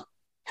everybody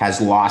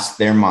has lost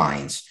their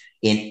minds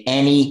in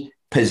any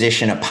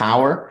position of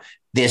power.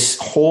 This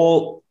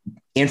whole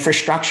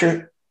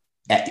infrastructure,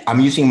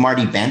 I'm using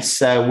Marty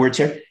Bent's words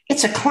here,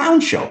 it's a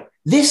clown show.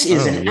 This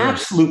is an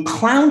absolute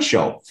clown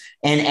show.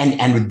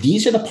 And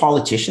these are the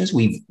politicians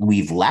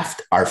we've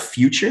left our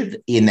future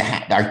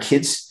our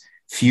kids'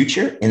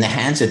 future in the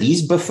hands of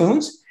these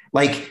buffoons.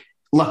 Like,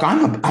 look,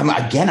 I'm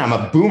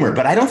a boomer,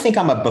 but I don't think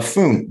I'm a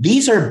buffoon.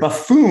 These are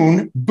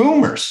buffoon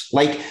boomers.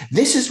 Like,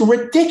 this is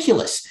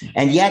ridiculous.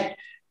 And yet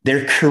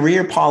they're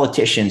career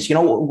politicians.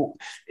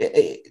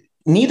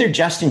 Neither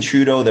Justin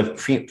Trudeau,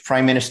 the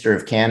Prime Minister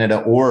of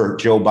Canada, or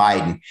Joe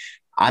Biden,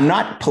 I'm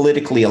not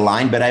politically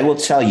aligned, but I will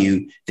tell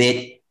you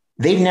that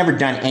they've never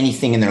done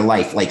anything in their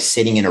life like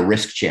sitting in a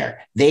risk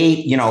chair. They,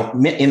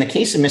 in the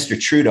case of Mr.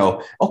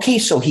 Trudeau, okay,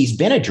 so he's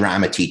been a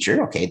drama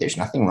teacher. Okay, there's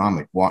nothing wrong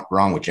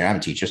with drama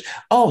teachers.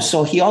 Oh,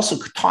 so he also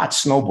taught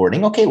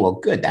snowboarding. Okay, well,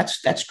 good.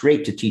 That's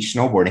great to teach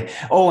snowboarding.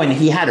 Oh, and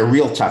he had a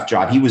real tough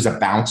job. He was a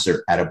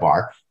bouncer at a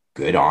bar.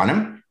 Good on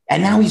him.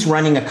 And now he's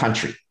running a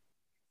country.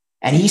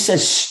 And he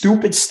says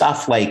stupid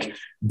stuff like,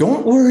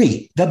 don't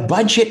worry, the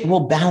budget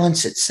will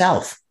balance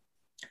itself.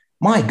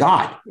 My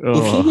God,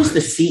 if he was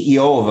the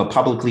CEO of a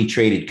publicly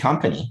traded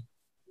company,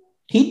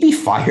 he'd be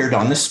fired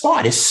on the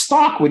spot. His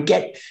stock would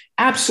get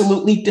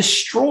absolutely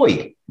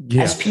destroyed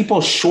as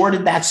people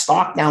shorted that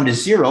stock down to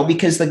zero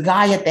because the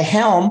guy at the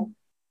helm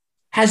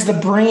has the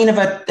brain of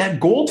a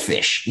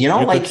goldfish,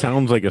 That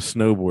sounds like a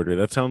snowboarder.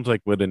 That sounds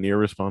like what an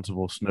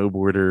irresponsible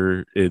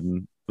snowboarder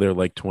in their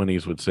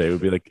 20s would say. It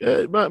would be like,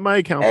 my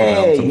account.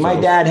 Hey, my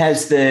dad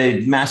has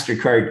the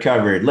MasterCard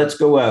covered. Let's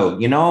go out.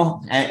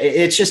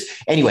 It's just,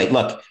 anyway,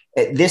 look,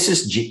 this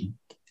is,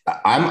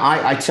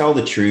 I tell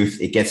the truth.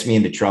 It gets me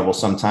into trouble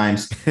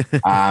sometimes.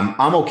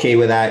 I'm okay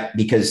with that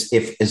because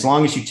as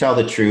long as you tell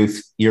the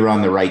truth, you're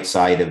on the right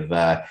side of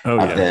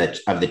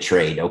the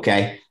trade.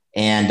 Okay.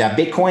 And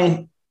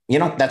Bitcoin,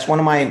 that's one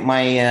of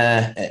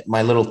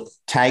my little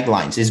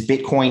taglines is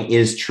Bitcoin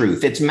is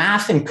truth. It's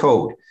math and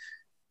code.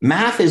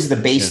 Math is the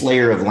base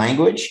layer of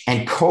language,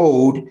 and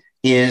code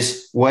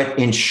is what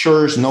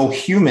ensures no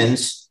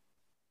humans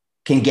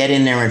can get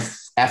in there and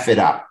F it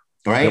up,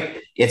 right?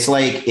 Yep. It's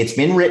like it's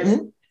been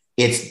written.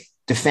 It's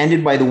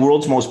defended by the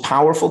world's most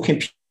powerful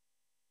computer.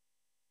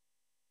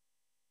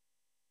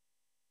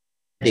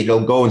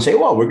 They'll go and say,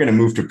 well, we're going to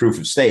move to proof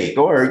of stake.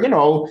 Or,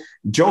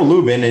 Joe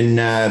Lubin and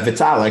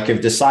Vitalik have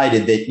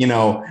decided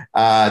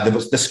that,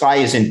 the sky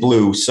isn't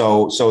blue.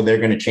 So they're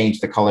going to change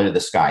the color of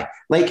the sky.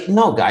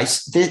 No,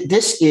 guys,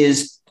 this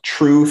is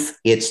truth.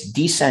 It's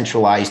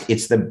decentralized.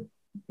 It's the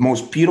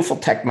most beautiful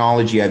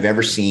technology I've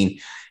ever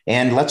seen.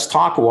 And let's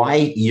talk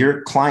why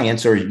your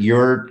clients or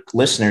your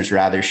listeners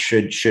rather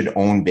should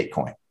own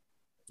Bitcoin.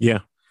 Yeah.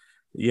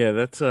 Yeah,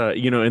 that's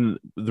and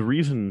the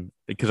reason,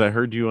 because I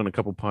heard you on a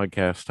couple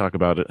podcasts talk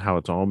about it, how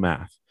it's all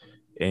math,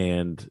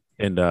 and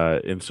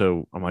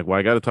so I'm like, well,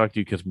 I got to talk to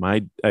you because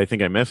I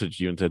think I messaged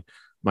you and said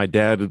my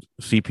dad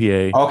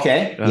CPA.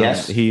 Okay.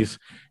 Yes. He's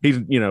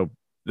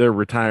they're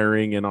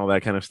retiring and all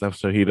that kind of stuff,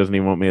 so he doesn't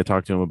even want me to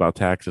talk to him about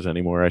taxes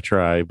anymore. I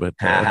try, but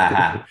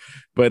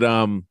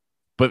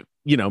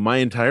my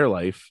entire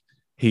life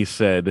he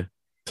said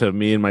to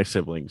me and my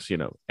siblings,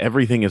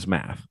 everything is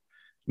math.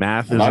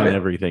 Math isn't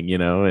everything,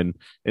 and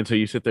so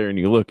you sit there and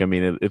you look. I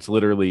mean, it's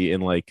literally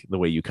in the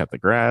way you cut the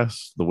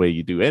grass, the way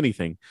you do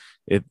anything.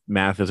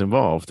 Math is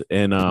involved,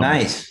 and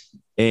nice.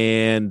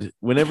 And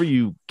whenever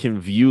you can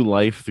view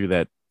life through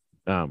that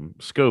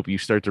scope, you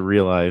start to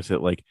realize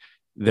that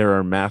there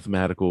are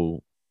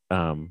mathematical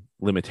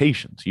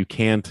limitations. You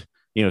can't,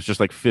 it's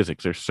just like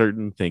physics. There's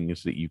certain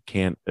things that you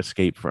can't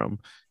escape from,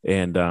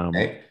 and so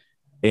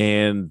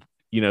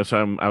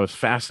I was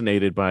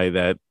fascinated by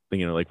that.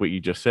 Like what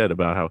you just said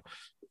about how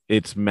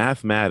it's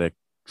mathematics.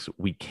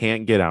 We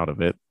can't get out of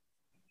it.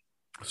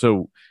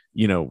 So,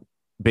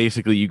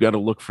 basically you got to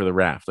look for the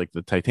raft, like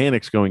the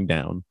Titanic's going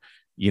down,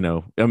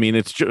 I mean,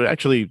 it's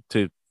actually,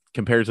 to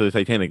compare to the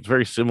Titanic, it's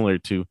very similar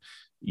to,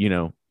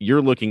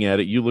 you're looking at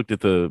it. You looked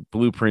at the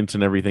blueprints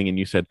and everything, and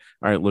you said,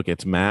 all right, look,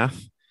 it's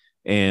math.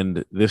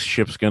 And this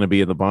ship's going to be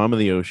at the bottom of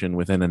the ocean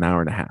within an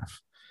hour and a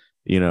half,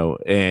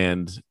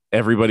 and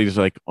everybody's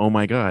like, oh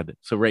my God.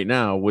 So right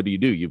now, what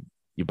do?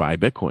 You buy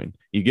Bitcoin.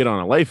 You get on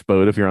a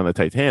lifeboat if you're on the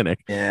Titanic,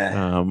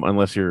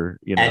 unless you're,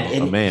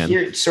 a man.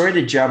 Here, sorry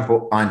to jump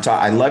on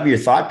top. I love your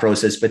thought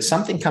process, but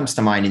something comes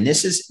to mind, and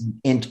this is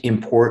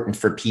important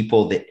for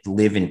people that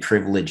live in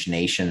privileged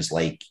nations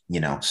like,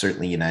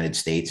 certainly United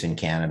States and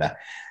Canada.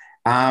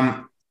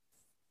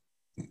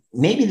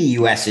 Maybe the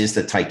US is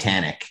the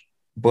Titanic,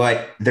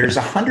 but there's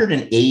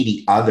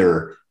 180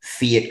 other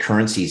fiat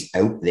currencies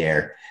out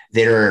there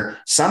that are,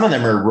 some of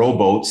them are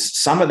rowboats.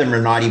 Some of them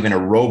are not even a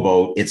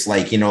rowboat. It's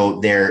like,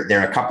 they're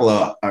a couple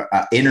of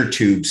inner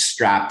tubes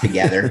strapped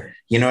together.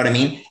 You know what I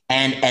mean?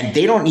 And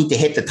they don't need to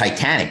hit the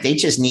Titanic. They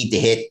just need to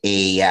hit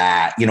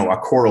a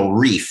coral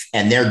reef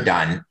and they're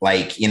done.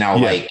 And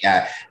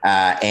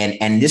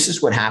this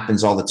is what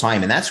happens all the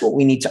time. And that's what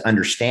we need to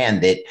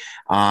understand that.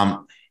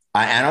 And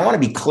I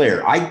want to be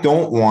clear. I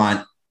don't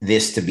want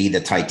this to be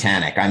the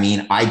Titanic. I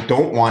mean, I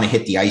don't want to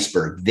hit the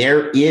iceberg.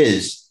 There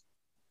is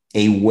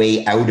a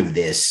way out of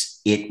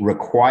this. It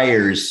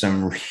requires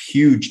some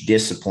huge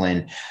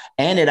discipline,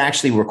 and it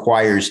actually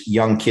requires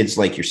young kids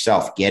like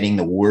yourself getting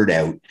the word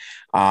out,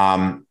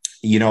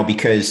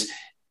 because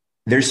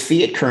there's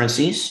fiat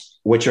currencies,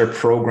 which are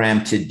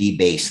programmed to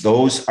debase.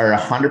 Those are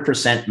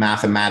 100%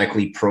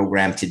 mathematically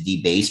programmed to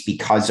debase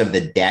because of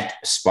the debt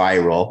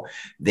spiral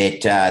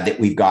that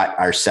we've got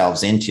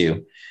ourselves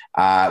into.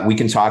 We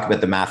can talk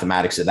about the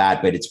mathematics of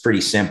that, but it's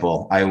pretty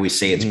simple. I always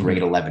say it's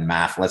grade 11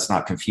 math. Let's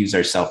not confuse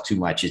ourselves too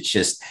much. It's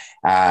just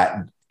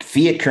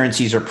fiat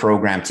currencies are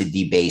programmed to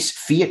debase.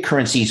 Fiat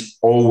currencies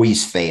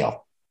always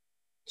fail.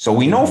 So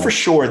we know for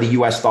sure the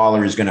US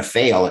dollar is going to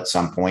fail at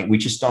some point. We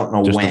just don't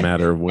know just when. a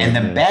matter of when.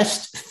 And the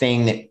best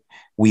thing that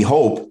we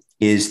hope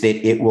is that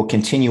it will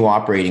continue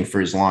operating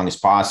for as long as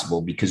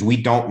possible, because we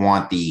don't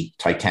want the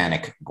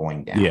Titanic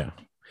going down. Yeah.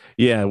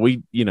 Yeah.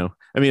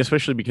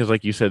 Especially because,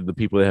 like you said, the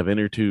people that have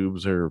inner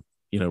tubes or,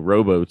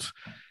 rowboats,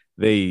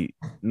 they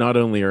not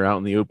only are out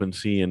in the open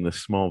sea in this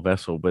small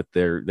vessel, but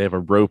they have a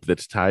rope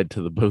that's tied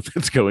to the boat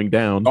that's going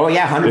down. Oh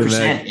yeah,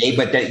 100%. Hey,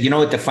 but you know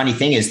what the funny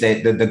thing is,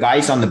 that the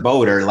guys on the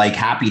boat are like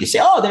happy to say,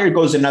 "Oh, there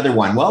goes another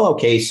one." Well,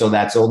 okay, so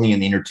that's only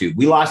an inner tube.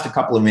 We lost a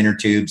couple of inner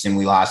tubes, and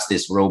we lost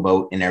this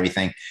rowboat and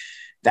everything.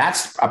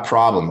 That's a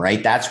problem,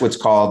 right? That's what's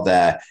called,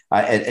 to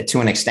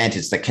an extent,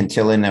 it's the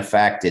Cantillon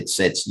effect. It's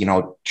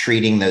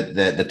treating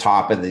the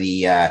top of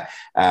the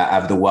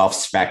wealth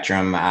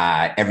spectrum.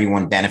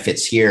 Everyone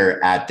benefits here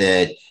at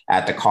the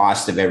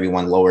cost of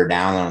everyone lower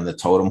down on the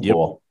totem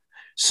pole.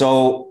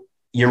 So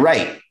you're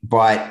right,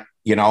 but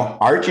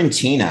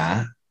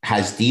Argentina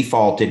has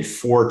defaulted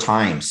 4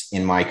 times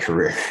in my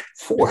career,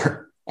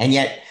 4, and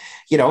yet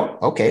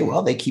okay,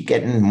 well, they keep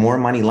getting more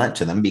money lent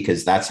to them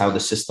because that's how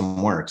the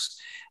system works.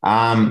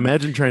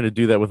 Imagine trying to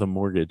do that with a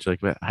mortgage.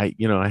 Like I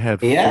had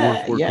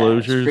 4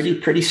 foreclosures.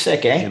 It's pretty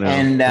sick, eh?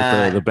 And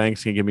the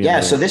banks can give me.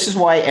 So this is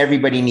why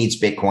everybody needs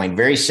Bitcoin.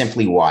 Very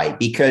simply, why?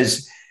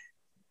 Because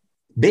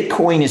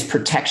Bitcoin is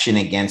protection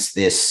against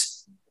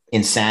this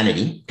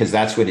insanity, because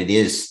that's what it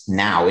is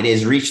now. It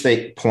has reached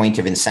the point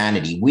of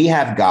insanity. We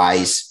have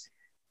guys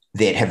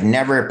that have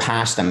never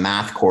passed a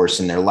math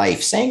course in their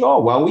life saying, "Oh,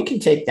 well, we can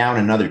take down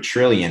another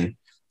trillion,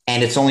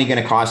 and it's only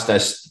going to cost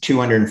us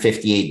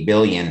 258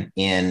 billion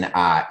in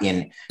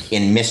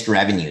missed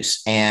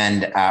revenues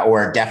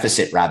or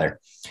deficit rather."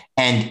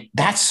 And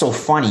that's so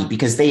funny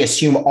because they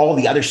assume all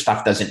the other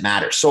stuff doesn't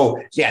matter.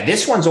 So yeah,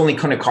 this one's only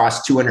going to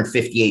cost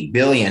 258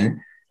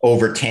 billion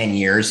over 10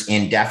 years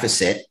in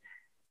deficit.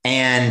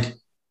 And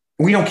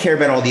we don't care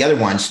about all the other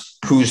ones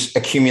whose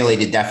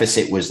accumulated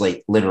deficit was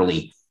like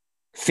literally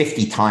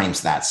 50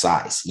 times that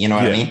size. You know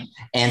what I mean?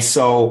 And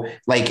so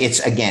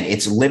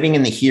it's living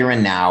in the here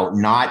and now,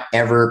 not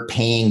ever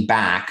paying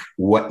back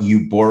what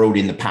you borrowed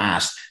in the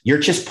past. You're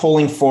just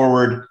pulling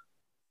forward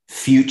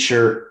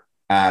future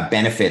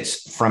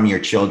benefits from your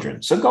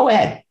children. So go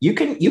ahead. You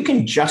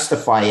can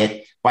justify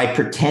it by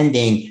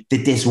pretending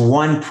that this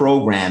one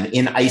program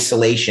in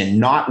isolation,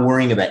 not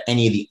worrying about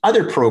any of the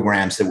other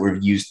programs that were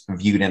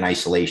viewed in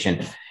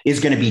isolation,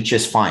 is going to be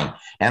just fine.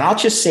 And I'll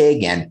just say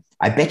again,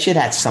 I bet you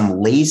that's some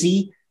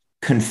lazy,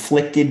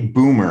 conflicted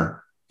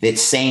boomer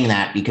that's saying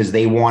that because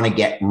they want to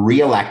get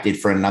reelected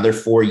for another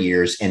 4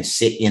 years and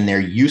sit in their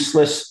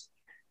useless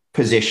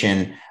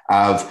position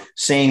of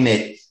saying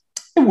that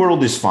the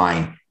world is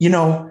fine.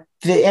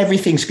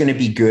 Everything's going to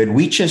be good.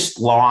 We just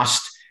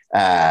lost,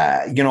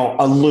 a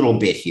little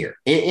bit here.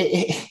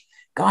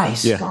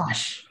 Gosh,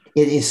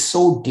 it is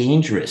so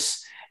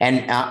dangerous.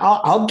 And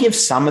I'll give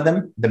some of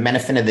them the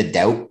benefit of the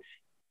doubt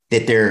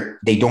that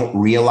they don't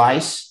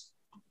realize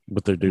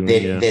what they're doing,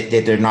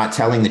 that they're not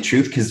telling the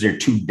truth because they're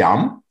too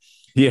dumb.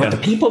 Yeah. But the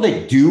people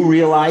that do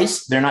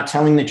realize they're not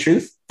telling the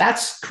truth,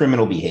 that's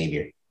criminal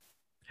behavior.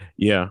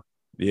 Yeah.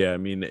 Yeah. I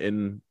mean,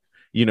 and,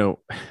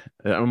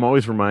 I'm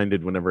always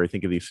reminded whenever I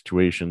think of these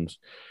situations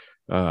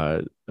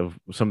of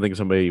something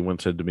somebody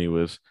once said to me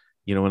was,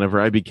 whenever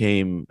I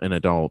became an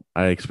adult,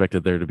 I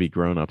expected there to be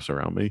grown-ups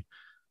around me.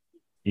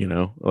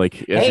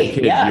 Like as a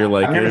kid, you're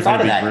like, I've never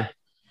thought of that.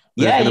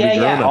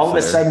 Yeah. All of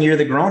a sudden you're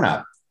the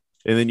grown-up.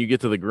 And then you get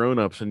to the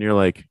grown-ups and you're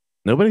like,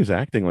 nobody's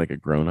acting like a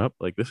grown-up.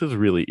 Like, this is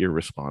really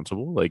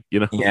irresponsible. Like,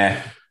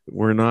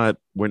 we're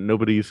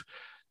nobody's,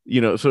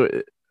 so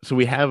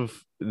we have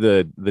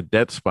the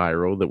debt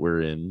spiral that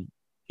we're in,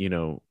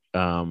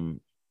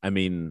 I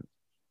mean,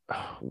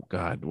 oh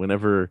God,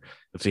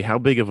 let's see, how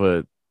big of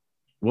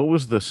what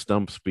was the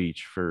stump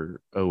speech for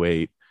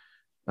 2008?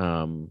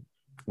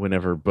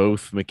 Whenever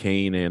both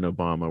McCain and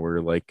Obama were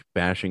like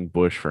bashing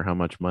Bush for how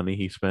much money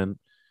he spent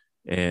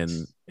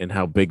and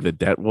how big the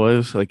debt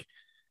was. Like,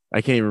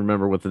 I can't even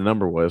remember what the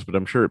number was, but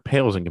I'm sure it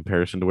pales in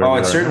comparison to where. Oh,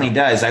 it certainly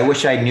does. I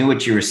wish I knew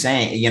what you were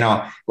saying.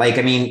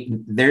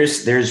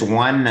 There's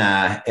one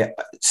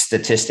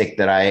statistic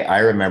that I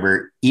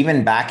remember.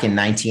 Even back in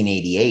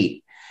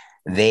 1988,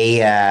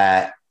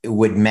 they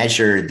would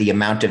measure the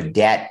amount of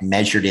debt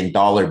measured in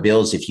dollar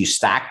bills. If you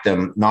stack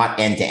them, not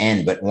end to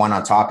end, but one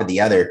on top of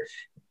the other,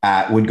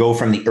 would go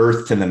from the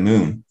earth to the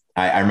moon.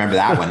 I remember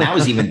that one. That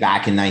was even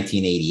back in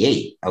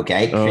 1988.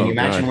 Okay. Can you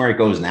imagine where it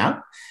goes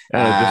now?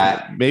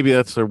 Maybe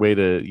that's their way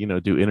to,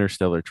 do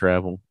interstellar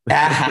travel.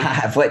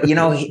 But,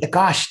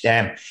 gosh,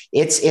 damn,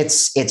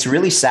 it's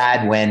really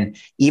sad when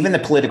even the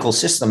political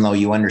system, though,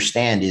 you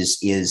understand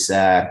is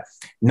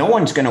no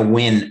one's going to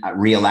win a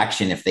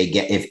re-election if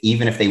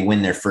they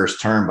win their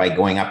first term by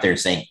going up there and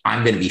saying,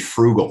 I'm going to be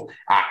frugal.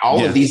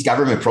 All of these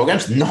government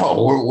programs.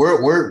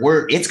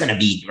 No, it's going to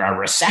be a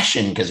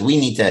recession because we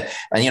need to,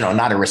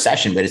 not a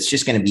recession, but it's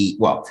just going to be,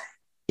 well,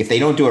 if they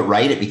don't do it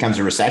right, it becomes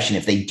a recession.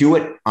 If they do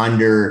it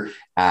under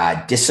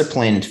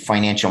disciplined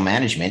financial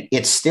management,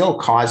 it still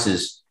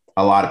causes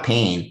a lot of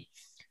pain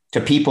to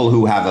people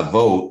who have a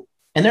vote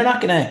and they're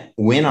not going to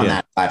win on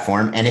that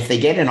platform. And if they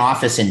get in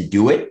office and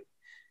do it,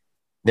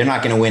 they're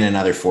not going to win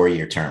another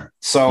 4-year term.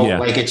 So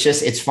like,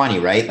 it's funny,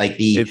 right? Like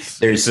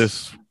there's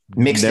this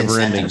mixed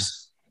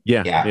incentives.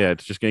 Yeah.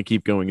 It's just going to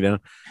keep going down.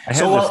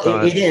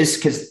 It is,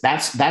 because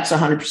that's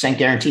 100%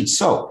 guaranteed.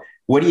 So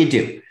what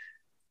do?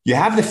 You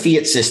have the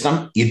fiat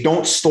system. You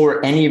don't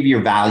store any of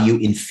your value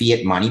in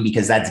fiat money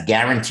because that's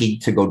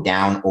guaranteed to go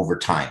down over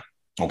time.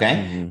 Okay.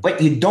 Mm-hmm.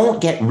 But you don't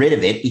get rid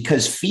of it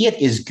because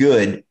fiat is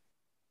good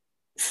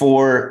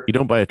for. You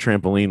don't buy a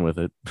trampoline with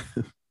it.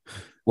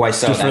 Why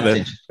so?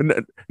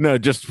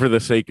 Just for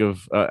the sake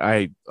of,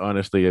 I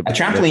honestly, a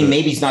trampoline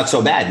maybe it's not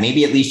so bad.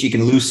 Maybe at least you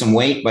can lose some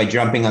weight by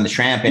jumping on the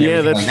tramp. And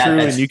that's like true.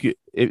 That. And you could,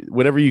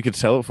 whatever you could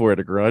sell it for at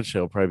a garage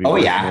sale, probably.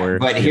 More,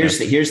 but here's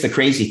the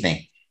crazy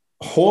thing.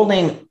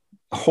 Holding.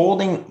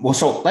 Well,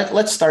 so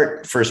let's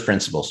start first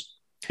principles.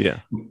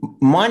 Yeah.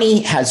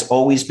 Money has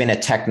always been a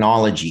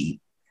technology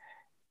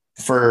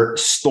for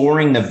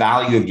storing the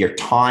value of your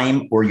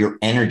time or your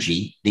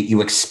energy that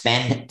you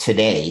expend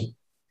today.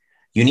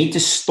 You need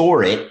to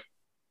store it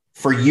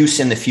for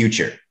use in the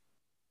future.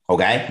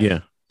 Okay.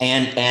 Yeah.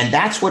 And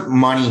that's what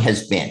money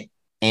has been.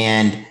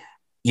 And,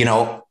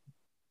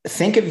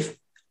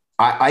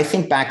 I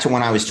think back to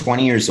when I was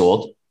 20 years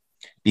old,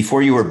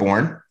 before you were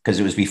born, because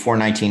it was before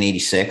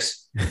 1986.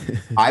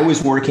 I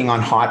was working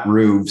on hot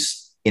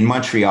roofs in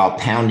Montreal,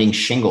 pounding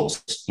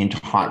shingles into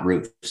hot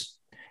roofs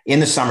in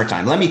the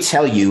summertime. Let me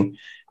tell you,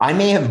 I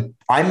may have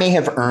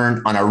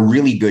earned, on a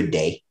really good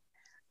day,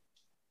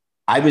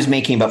 I was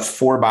making about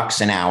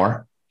 $4 an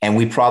hour, and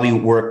we probably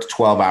worked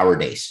 12-hour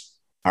days.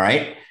 All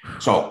right.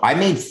 So I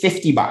made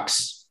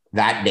 $50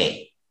 that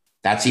day.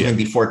 That's even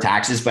before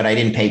taxes, but I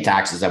didn't pay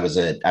taxes. I was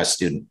a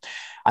student.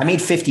 I made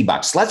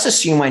 $50. Let's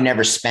assume I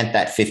never spent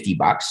that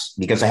 $50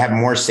 because I have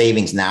more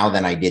savings now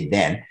than I did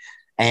then.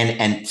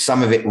 And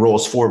some of it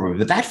rolls forward.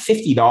 But that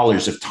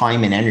 $50 of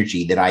time and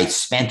energy that I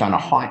spent on a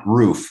hot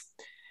roof,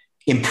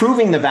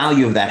 improving the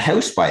value of that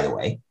house, by the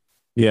way.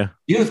 Yeah.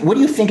 What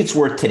do you think it's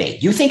worth today?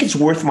 Do you think it's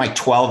worth my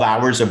 12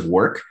 hours of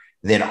work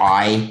that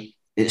I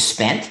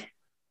spent?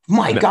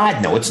 My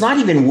God, no, it's not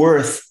even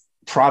worth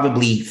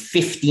probably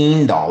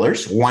 $15,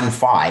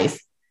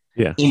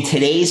 15 in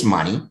today's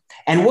money.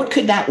 And what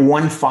could that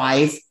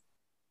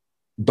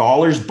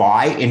 $15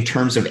 buy in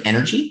terms of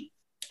energy?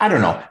 I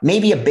don't know,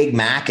 maybe a Big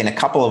Mac and a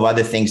couple of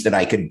other things that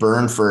I could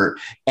burn for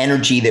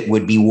energy that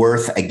would be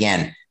worth,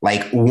 again,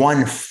 like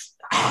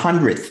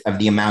 1/100th of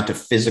the amount of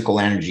physical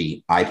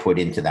energy I put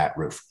into that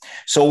roof.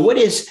 So what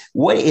is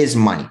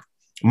money?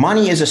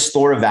 Money is a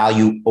store of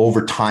value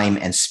over time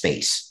and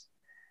space.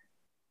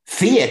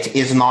 Fiat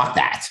is not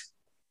that.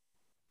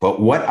 But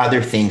what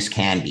other things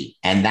can be?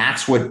 And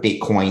that's what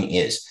Bitcoin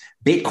is.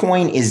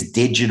 Bitcoin is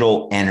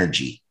digital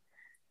energy.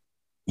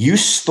 You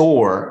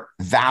store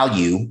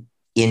value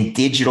in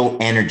digital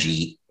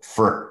energy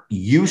for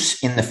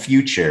use in the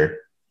future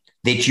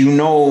that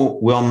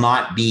will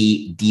not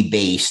be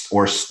debased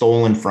or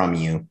stolen from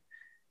you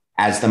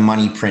as the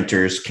money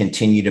printers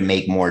continue to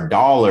make more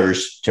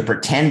dollars to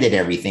pretend that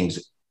everything's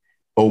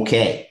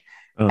okay.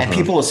 And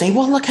people will say,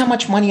 well, look how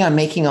much money I'm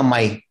making on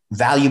my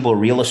valuable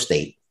real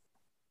estate.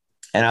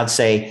 And I'd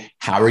say,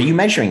 how are you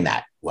measuring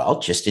that? Well,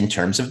 just in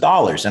terms of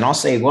dollars. And I'll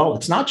say, well,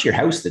 it's not your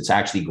house that's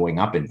actually going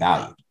up in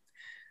value.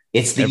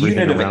 It's the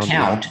unit of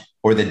account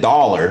or the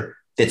dollar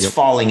that's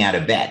falling out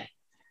of bed.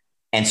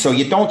 And so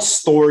you don't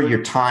store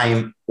your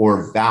time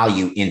or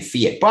value in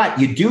fiat, but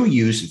you do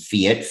use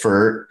fiat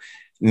for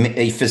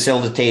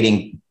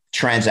facilitating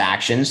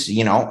transactions,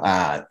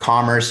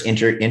 commerce,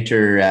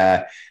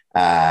 international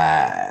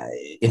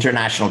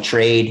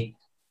trade.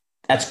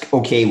 That's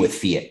okay with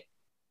fiat,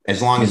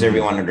 as long as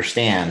everyone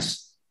understands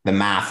the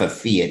math of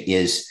fiat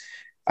is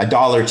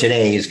 $1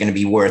 today is going to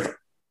be worth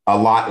a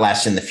lot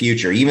less in the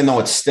future. Even though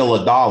it's still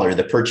 $1,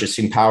 the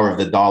purchasing power of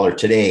the dollar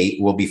today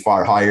will be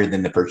far higher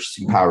than the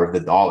purchasing power of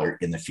the dollar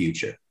in the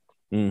future.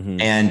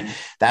 Mm-hmm. And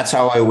that's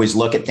how I always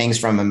look at things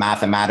from a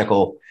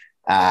mathematical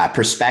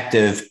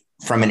perspective,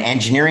 from an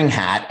engineering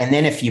hat. And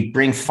then if you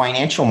bring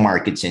financial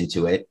markets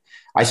into it,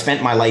 I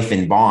spent my life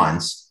in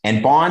bonds,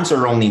 and bonds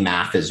are only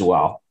math as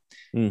well.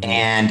 Mm-hmm.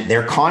 And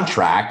they're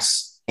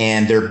contracts.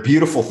 And they're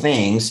beautiful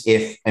things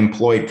if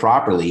employed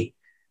properly.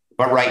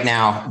 But right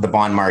now, the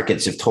bond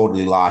markets have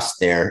totally lost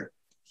their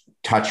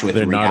touch with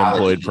reality. They're not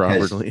employed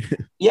properly.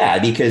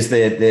 Because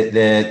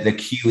the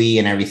QE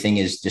and everything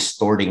is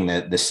distorting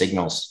the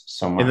signals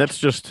so much. And that's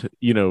just,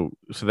 so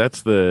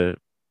that's the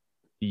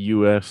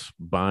U.S.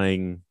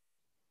 buying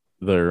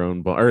their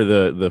own bond, or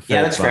the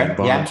Fed buying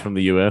bonds from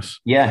the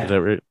U.S. Yeah. Is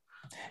that right?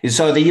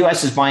 So the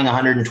U.S. is buying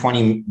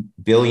 $120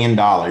 billion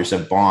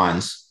of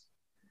bonds.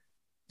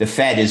 The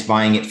Fed is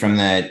buying it from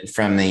the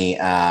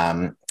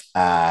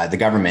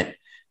government,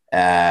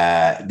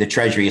 the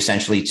Treasury,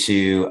 essentially,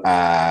 to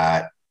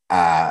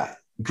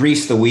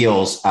grease the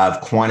wheels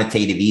of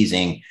quantitative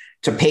easing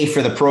to pay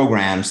for the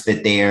programs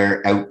that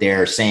they're out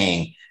there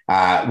saying,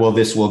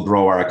 this will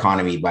grow our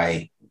economy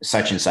by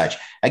such and such.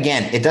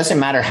 Again, it doesn't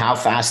matter how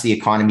fast the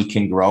economy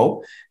can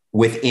grow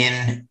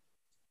within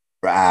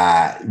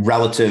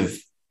relative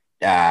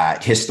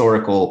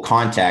historical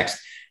context,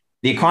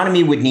 the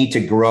economy would need to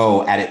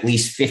grow at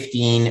least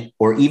 15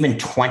 or even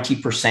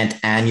 20%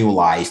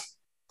 annualized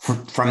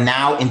from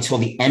now until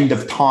the end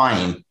of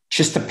time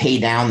just to pay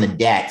down the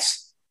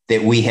debts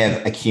that we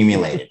have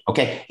accumulated.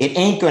 Okay. It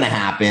ain't going to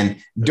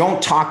happen.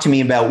 Don't talk to me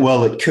about,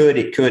 well, it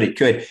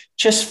could.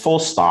 Just full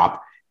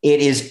stop. It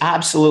is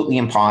absolutely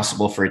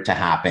impossible for it to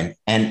happen.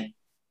 And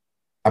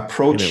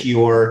approach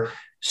your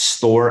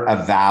store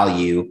of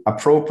value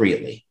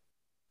appropriately.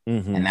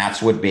 Mm-hmm. And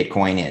that's what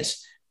Bitcoin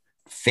is.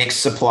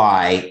 Fixed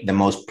supply, the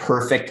most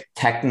perfect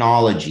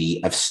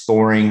technology of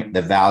storing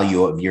the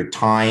value of your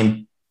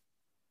time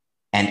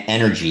and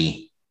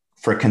energy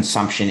for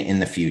consumption in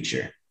the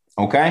future.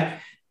 Okay.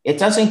 It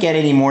doesn't get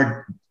any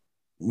more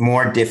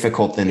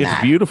difficult than that.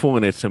 It's beautiful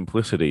in its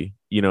simplicity.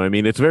 I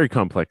mean, it's a very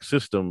complex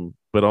system,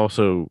 but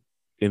also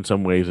in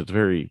some ways it's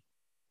very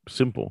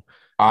simple.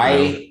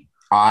 I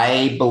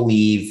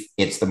believe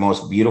it's the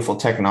most beautiful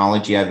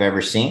technology I've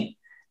ever seen.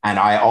 And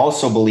I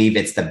also believe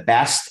it's the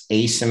best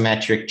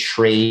asymmetric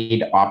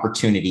trade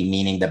opportunity,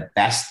 meaning the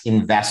best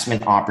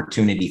investment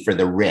opportunity for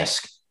the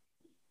risk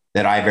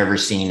that I've ever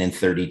seen in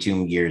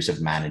 32 years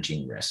of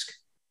managing risk.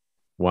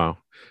 Wow.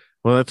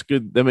 Well, that's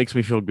good. That makes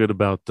me feel good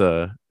about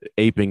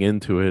aping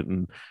into it.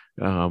 And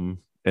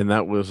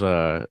that was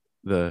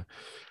the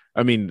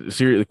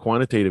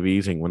quantitative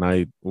easing when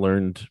I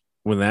learned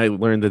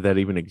that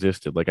even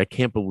existed. Like, I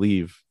can't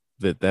believe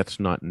that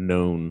that's not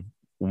known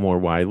more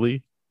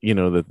widely,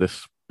 that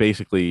this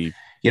basically,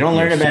 you don't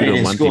learn about it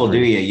in school, do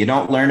you? You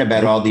don't learn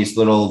about all these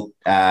little,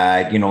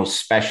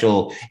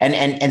 special, and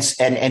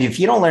if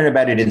you don't learn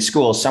about it in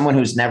school, someone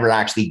who's never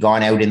actually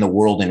gone out in the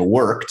world and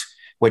worked,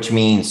 which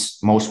means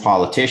most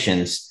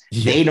politicians,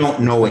 they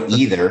don't know it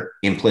either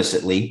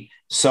implicitly.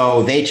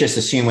 So they just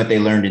assume what they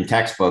learned in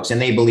textbooks,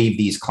 and they believe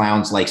these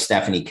clowns like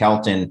Stephanie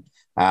Kelton,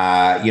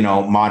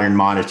 modern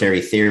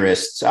monetary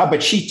theorists,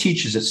 but she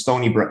teaches at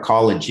Stony Brook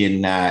College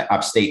in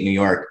upstate New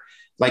York.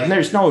 Like,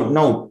 there's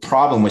no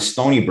problem with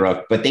Stony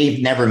Brook, but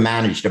they've never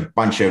managed a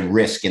bunch of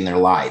risk in their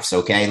lives.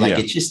 Okay. Like,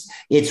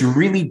 it's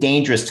really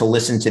dangerous to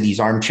listen to these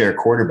armchair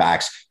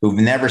quarterbacks who've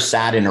never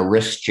sat in a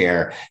risk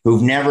chair,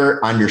 who've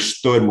never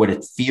understood what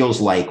it feels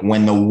like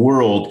when the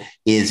world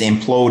is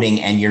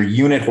imploding and your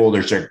unit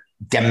holders are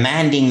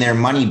demanding their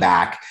money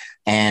back.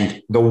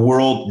 And the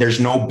world, there's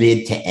no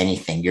bid to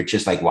anything. You're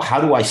just like, well, how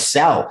do I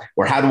sell,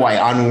 or how do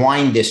I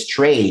unwind this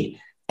trade?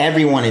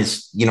 Everyone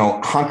is,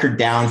 hunkered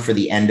down for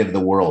the end of the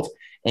world.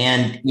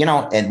 And,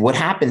 and what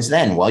happens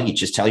then? Well, you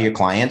just tell your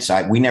clients,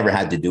 we never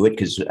had to do it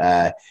because,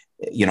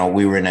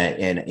 we were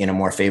in a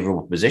more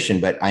favorable position.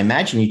 But I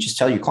imagine you just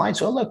tell your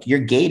clients, oh, look, you're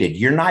gated.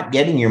 You're not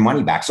getting your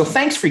money back. So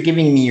thanks for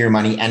giving me your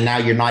money. And now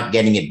you're not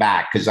getting it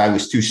back because I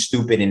was too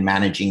stupid in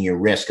managing your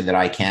risk that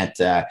I can't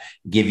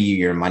give you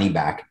your money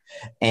back.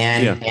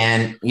 And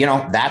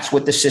that's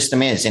what the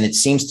system is. And it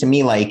seems to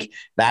me like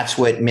that's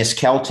what Miss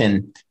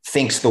Kelton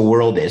thinks the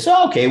world is.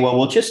 Oh, okay, well,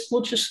 we'll just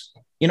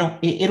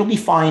it'll be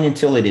fine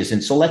until it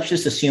isn't. So let's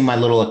just assume my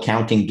little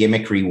accounting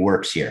gimmickry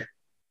works here.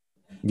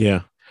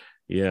 Yeah.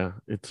 Yeah.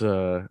 It's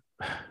a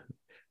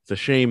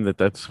shame that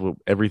that's what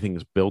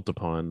everything's built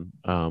upon.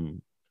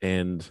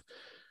 If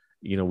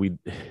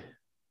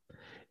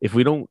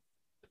we don't,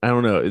 I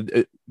don't know,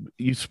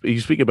 you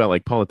speak about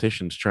like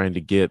politicians trying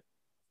to get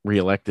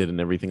reelected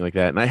and everything like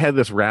that. And I had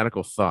this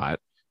radical thought,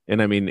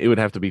 and I mean, it would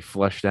have to be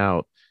fleshed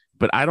out,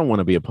 but I don't want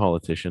to be a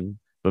politician.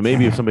 But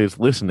maybe if somebody's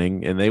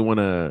listening and they want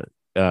to,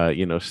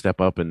 step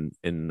up and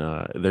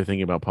they're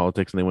thinking about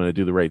politics and they want to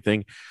do the right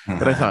thing.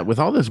 But I thought, with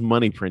all this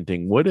money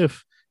printing, what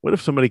if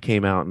somebody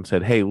came out and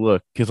said, hey,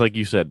 look, because like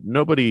you said,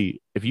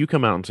 if you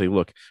come out and say,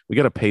 look, we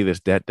got to pay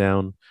this debt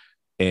down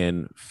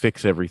and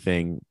fix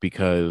everything,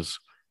 because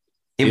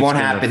it won't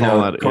happen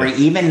though, Corey.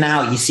 Even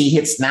now, you see,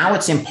 it's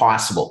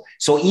impossible.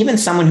 So even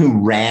someone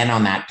who ran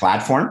on that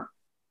platform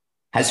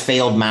has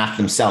failed math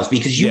themselves,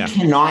 because you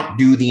cannot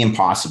do the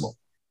impossible.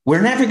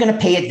 We're never going to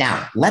pay it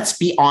down. Let's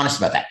be honest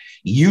about that.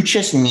 You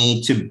just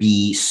need to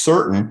be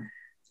certain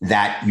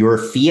that your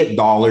fiat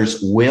dollars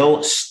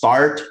will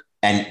start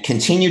and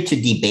continue to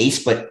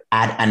debase, but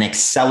at an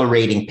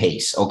accelerating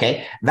pace.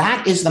 Okay.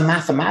 That is the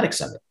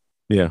mathematics of it.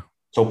 Yeah.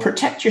 So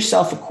protect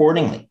yourself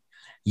accordingly.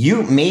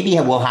 You maybe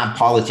will have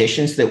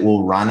politicians that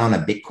will run on a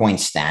Bitcoin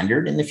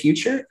standard in the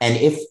future. And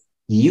if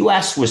the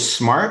US was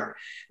smart,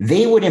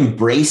 they would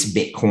embrace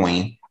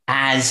Bitcoin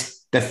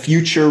as the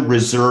future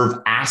reserve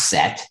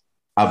asset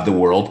of the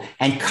world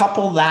and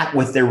couple that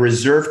with their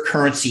reserve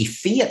currency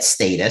fiat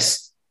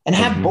status and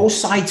have both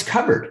sides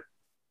covered.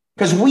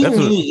 Because we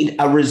need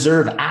a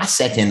reserve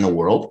asset in the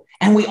world,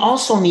 and we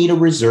also need a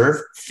reserve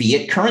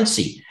fiat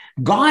currency.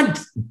 I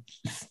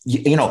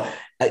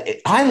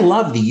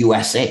love the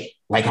USA.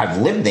 Like, I've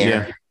lived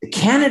there. Yeah.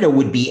 Canada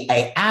would be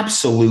an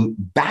absolute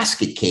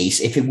basket case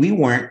if we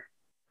weren't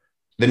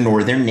the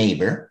northern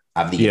neighbor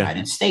of the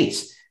United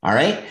States. All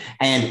right.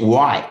 And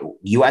why?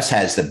 US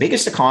has the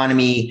biggest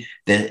economy,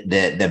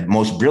 the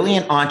most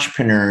brilliant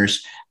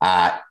entrepreneurs,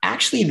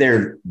 Actually,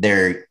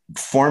 their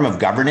form of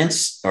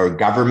governance or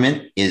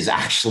government is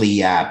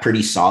actually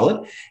pretty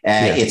solid.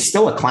 It's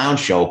still a clown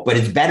show, but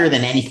it's better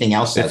than anything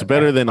else. It's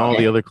better than all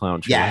the other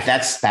clown shows. Yeah,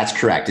 that's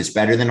correct. It's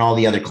better than all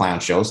the other clown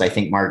shows. I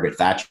think Margaret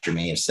Thatcher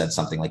may have said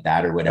something like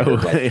that or whatever.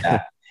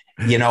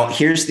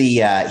 Here's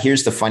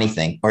the funny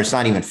thing, or it's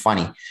not even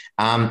funny.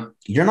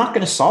 You're not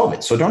going to solve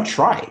it, so don't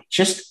try.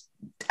 Just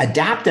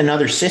adapt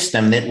another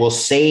system that will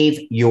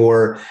save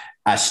your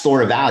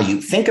store of value.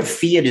 Think of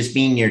fiat as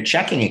being your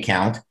checking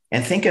account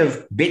and think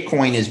of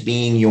Bitcoin as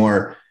being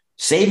your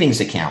savings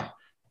account.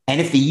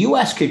 And if the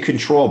US could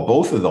control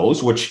both of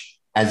those, which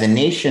as a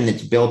nation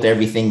that's built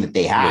everything that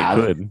they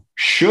have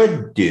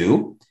should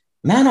do,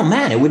 man, oh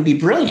man, it would be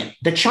brilliant.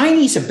 The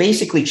Chinese have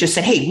basically just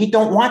said, hey, we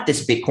don't want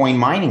this Bitcoin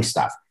mining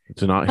stuff.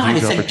 It's a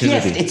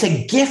gift. It's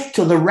a gift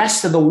to the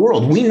rest of the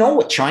world. We know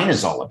what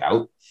China's all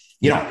about.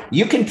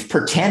 You can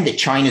pretend that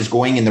China's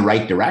going in the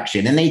right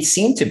direction, and they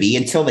seem to be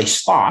until they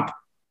stop.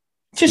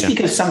 Just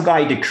because some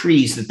guy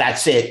decrees that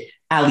that's it,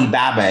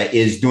 Alibaba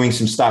is doing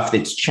some stuff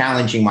that's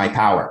challenging my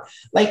power.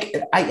 Like,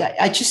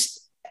 it's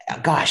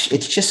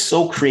just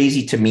so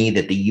crazy to me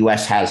that the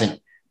US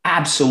hasn't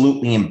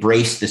absolutely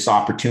embraced this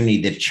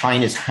opportunity that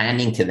China's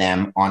handing to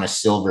them on a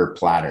silver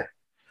platter.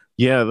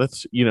 Yeah,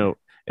 that's,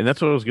 and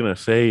that's what I was going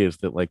to say is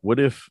that, like, what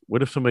if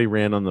somebody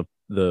ran on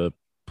the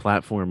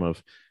platform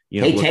of,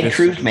 Ted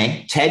Cruz,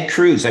 man, Ted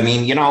Cruz. I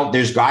mean,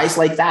 there's guys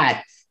like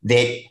that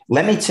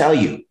let me tell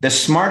you, the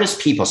smartest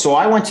people. So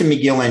I went to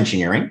McGill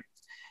Engineering.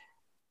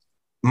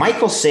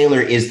 Michael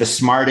Saylor is the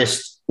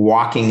smartest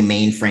walking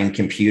mainframe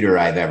computer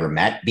I've ever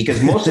met,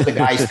 because most of the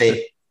guys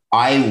that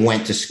I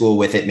went to school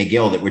with at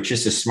McGill that were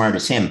just as smart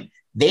as him,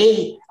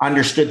 they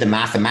understood the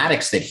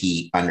mathematics that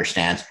he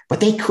understands, but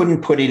they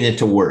couldn't put it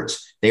into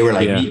words. They were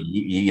like,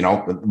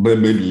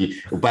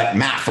 but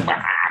math.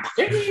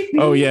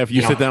 Oh yeah, if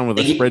you sit down with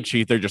a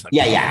spreadsheet, they're just like,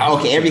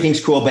 okay,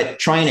 everything's cool, but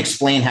try and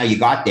explain how you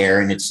got there,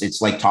 and it's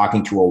like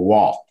talking to a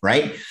wall,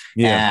 right?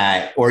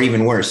 Or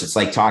even worse, it's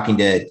like talking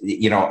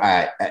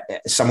to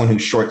someone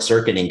who's short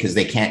circuiting because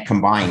they can't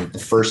combine the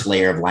first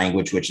layer of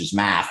language, which is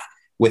math,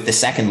 with the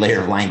second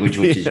layer of language,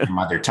 which is your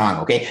mother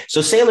tongue. Okay,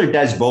 so Saylor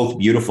does both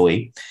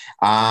beautifully,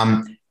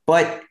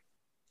 but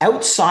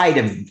outside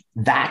of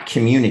that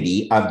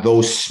community of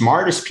those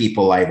smartest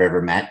people I've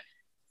ever met,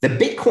 the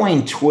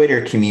Bitcoin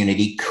Twitter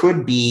community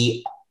could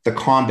be the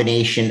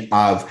combination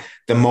of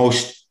the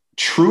most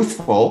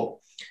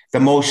truthful, the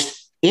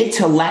most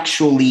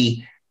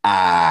intellectually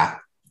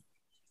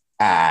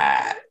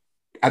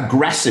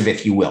aggressive,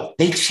 if you will.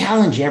 They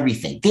challenge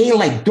everything. They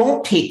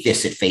don't take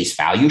this at face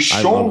value.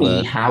 Show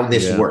me how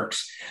this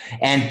works.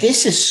 And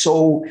this is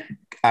so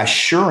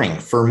assuring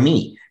for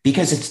me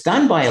because it's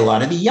done by a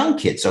lot of the young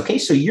kids. Okay,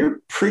 so you're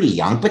pretty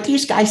young, but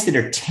these guys that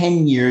are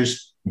 10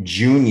 years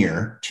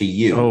junior to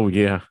you. Oh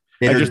yeah.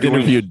 I just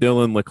interviewed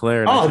Dylan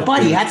Leclerc. Oh,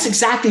 buddy, that's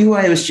exactly who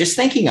I was just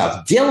thinking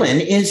of. Dylan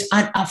is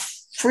a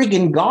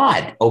friggin'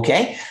 god.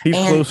 Okay. He's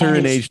closer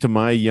in age to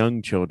my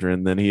young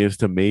children than he is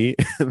to me.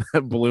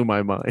 That blew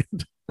my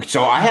mind.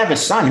 So I have a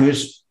son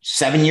who's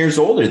 7 years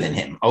older than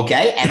him.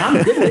 Okay. And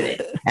I'm good with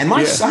it. And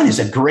my son is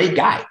a great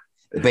guy,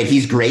 but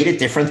he's great at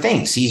different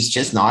things. He's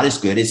just not as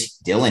good as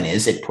Dylan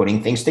is at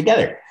putting things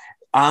together.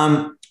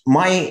 I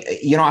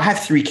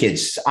have 3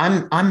 kids.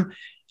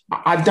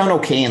 I've done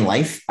okay in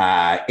life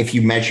if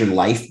you measure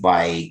life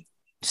by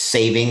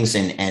savings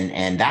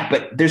and that,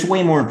 but there's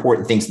way more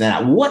important things than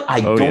that. What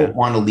I don't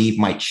want to leave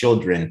my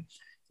children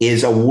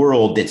is a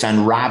world that's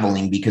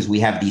unraveling because we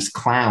have these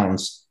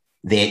clowns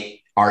that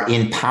are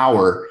in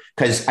power.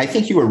 Because I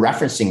think you were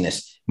referencing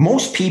this.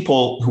 Most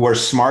people who are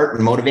smart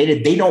and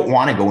motivated, they don't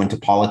want to go into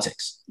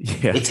politics.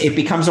 Yeah. It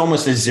becomes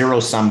almost a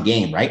zero-sum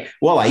game, right?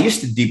 Well, I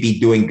used to be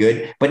doing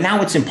good, but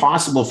now it's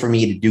impossible for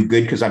me to do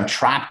good because I'm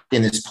trapped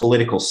in this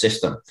political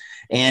system.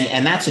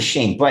 And that's a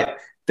shame. But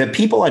the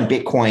people on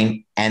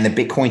Bitcoin and the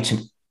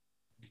Bitcoin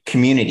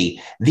community,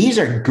 these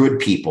are good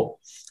people.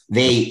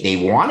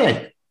 They want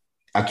to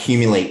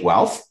accumulate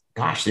wealth.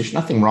 Gosh, there's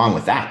nothing wrong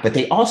with that. But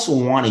they also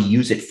want to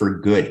use it for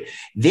good.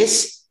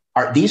 These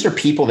are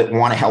people that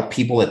want to help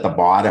people at the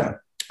bottom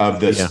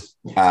of this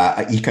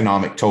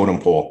economic totem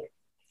pole.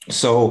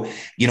 So,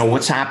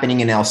 what's happening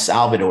in El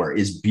Salvador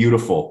is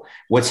beautiful.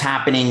 What's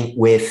happening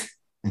with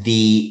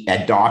the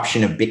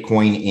adoption of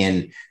Bitcoin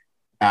in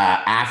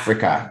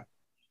Africa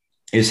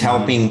is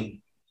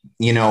helping,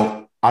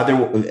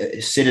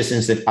 other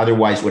citizens that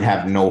otherwise would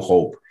have no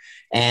hope.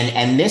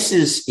 And this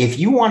is, if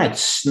you want to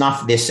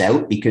snuff this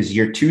out because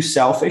you're too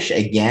selfish,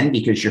 again,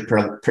 because you're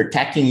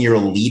protecting your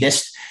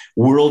elitist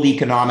World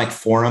Economic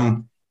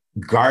Forum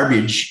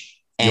garbage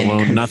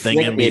and nothing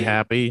and be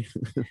happy.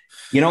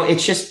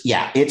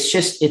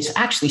 It's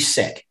actually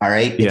sick. All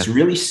right. Yeah. It's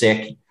really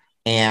sick.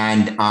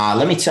 And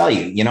let me tell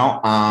you,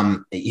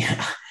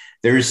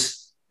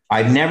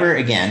 I've never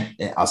again,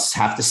 I'll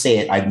have to say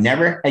it. I've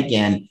never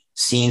again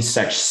seen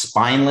such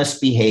spineless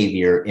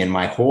behavior in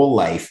my whole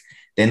life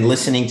than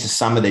listening to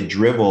some of the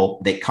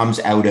drivel that comes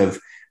out of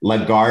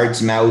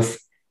Lagarde's mouth,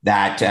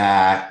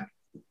 that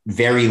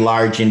very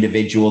large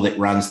individual that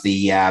runs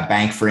the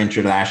Bank for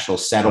International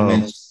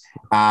Settlements.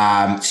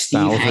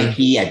 Steve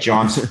Hanke at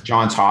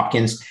Johns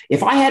Hopkins.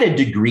 If I had a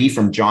degree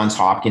from Johns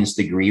Hopkins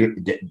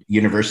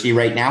University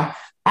right now,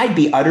 I'd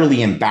be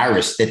utterly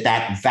embarrassed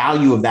that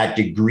value of that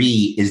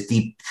degree is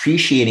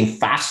depreciating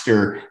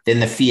faster than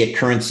the fiat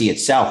currency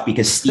itself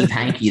because Steve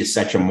Hanke is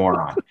such a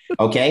moron.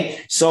 Okay.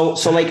 So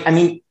like, I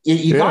mean,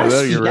 you got to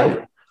speak out.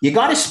 Right. You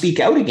got to speak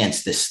out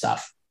against this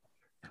stuff.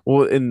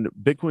 Well, and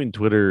Bitcoin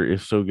Twitter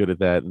is so good at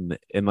that.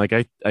 And like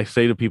I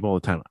say to people all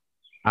the time,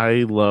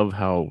 I love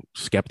how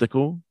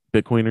skeptical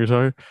Bitcoiners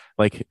are.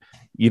 Like,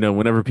 you know,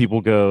 whenever people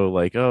go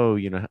like, oh,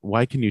 you know,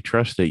 why can you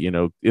trust it? You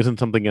know, isn't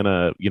something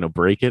gonna, you know,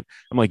 break it?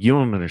 I'm like, you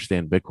don't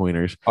understand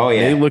Bitcoiners. Oh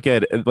yeah. They look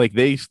at it like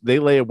they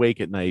lay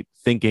awake at night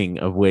thinking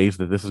of ways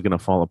that this is gonna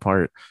fall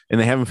apart, and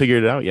they haven't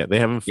figured it out yet. They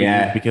haven't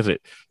figured because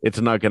it's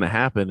not gonna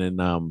happen.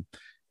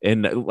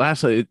 And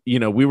lastly, you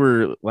know, we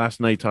were last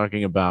night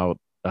talking about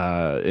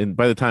and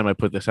by the time I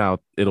put this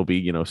out, it'll be,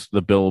 you know,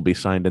 the bill will be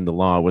signed into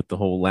law with the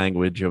whole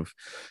language of,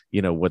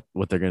 you know,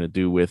 what they're gonna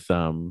do with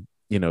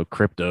you know,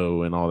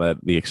 crypto and all that,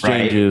 the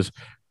exchanges,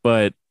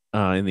 right.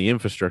 But in the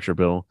infrastructure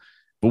bill.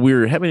 But we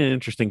were having an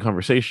interesting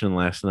conversation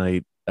last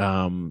night,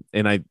 and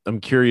I'm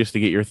curious to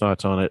get your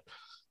thoughts on it.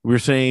 We were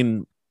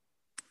saying,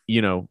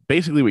 you know,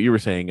 basically what you were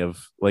saying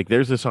of like,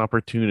 there's this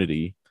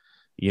opportunity,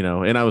 you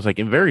know, and I was like,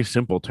 in very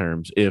simple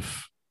terms,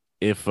 if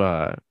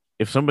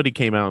somebody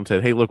came out and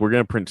said, hey, look, we're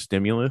going to print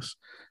stimulus,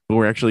 but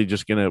we're actually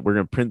just we're going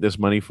to print this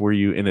money for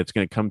you, and it's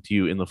going to come to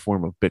you in the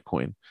form of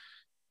Bitcoin,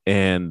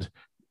 and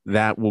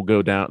that will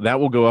go down, that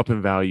will go up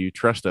in value.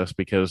 Trust us,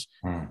 because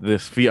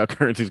this fiat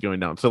currency is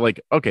going down. So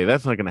like, okay,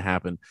 that's not going to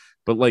happen.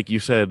 But like you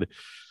said,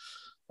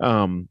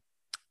 you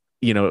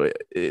know,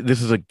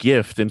 this is a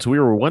gift. And so we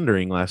were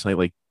wondering last night,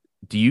 like,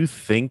 do you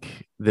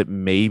think that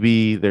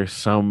maybe there's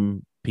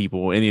some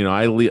people, and, you know,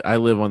 I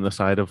live on the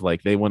side of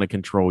like, they want to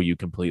control you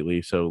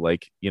completely. So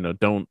like, you know,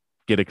 don't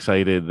get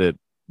excited that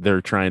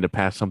they're trying to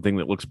pass something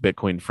that looks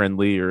Bitcoin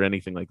friendly or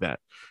anything like that.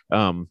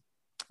 But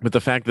the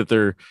fact that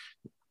they're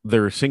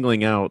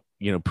singling out,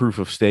 you know, proof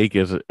of stake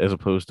as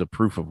opposed to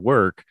proof of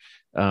work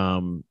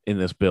in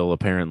this bill,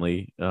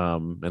 apparently.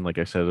 And like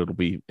I said, it'll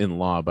be in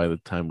law by the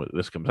time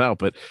this comes out,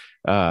 but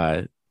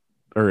or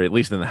at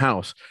least in the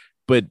House.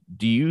 But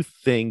do you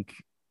think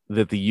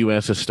that the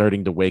U.S. is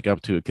starting to wake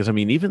up to it? Because I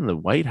mean, even the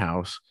White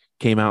House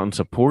came out in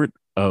support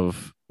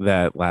of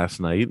that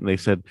last night, and they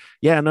said,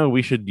 yeah, no,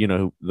 we should, you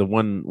know,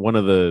 one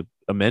of the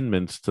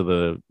amendments to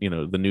the, you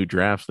know, the new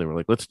drafts, they were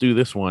like, let's do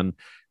this one.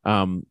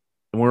 And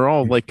we're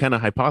all like kind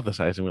of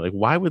hypothesizing. We're like,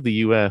 why would the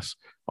U.S.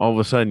 all of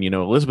a sudden, you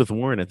know, Elizabeth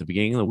Warren at the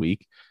beginning of the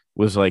week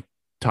was like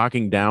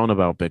talking down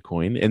about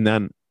Bitcoin. And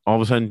then all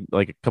of a sudden,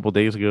 like a couple of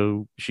days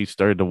ago, she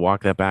started to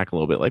walk that back a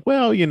little bit. Like,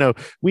 well, you know,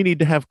 we need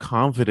to have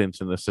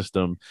confidence in the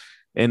system.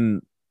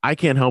 And I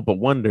can't help but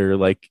wonder,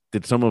 like,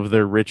 did some of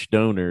their rich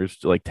donors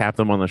like tap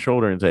them on the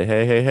shoulder and say,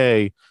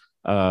 hey,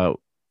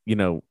 you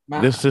know,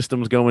 this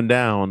system's going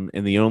down,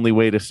 and the only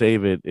way to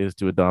save it is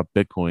to adopt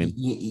Bitcoin.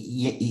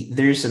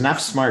 There's enough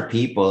smart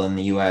people in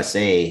the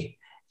USA,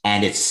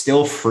 and it's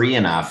still free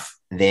enough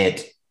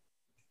that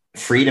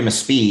freedom of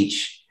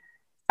speech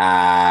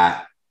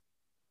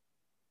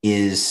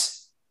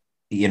is,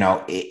 you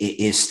know,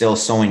 is still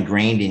so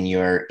ingrained in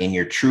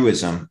your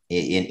truism,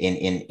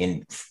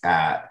 in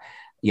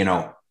you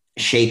know,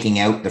 shaking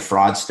out the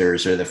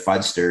fraudsters or the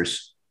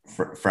fudsters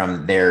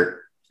from their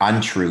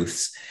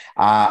untruths.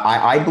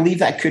 I believe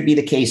that could be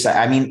the case.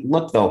 I mean,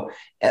 look, though,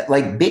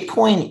 like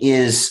Bitcoin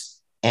is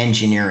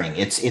engineering.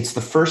 It's the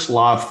first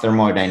law of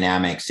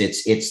thermodynamics.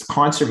 It's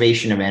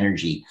conservation of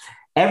energy.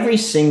 Every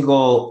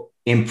single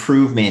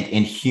improvement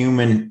in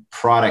human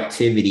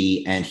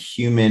productivity and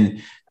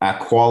human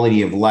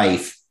quality of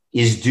life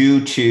is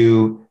due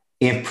to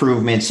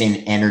improvements in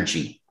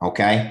energy.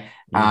 Okay.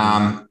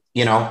 Mm-hmm.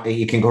 You know,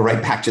 you can go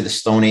right back to the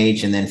Stone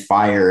Age and then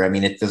fire. I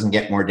mean, it doesn't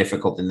get more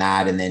difficult than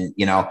that. And then,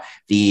 you know,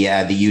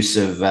 the use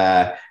of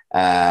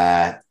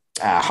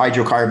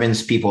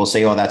hydrocarbons, people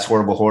say, oh, that's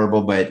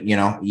horrible. But, you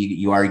know,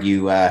 you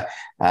argue,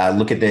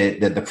 look at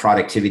the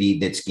productivity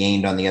that's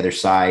gained on the other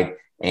side,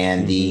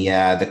 and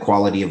the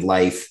quality of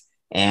life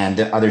and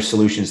other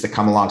solutions that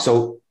come along.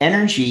 So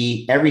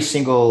energy, every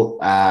single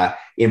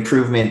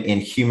improvement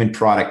in human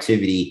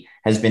productivity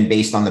has been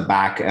based on the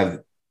back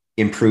of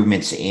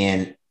improvements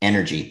in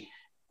energy.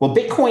 Well,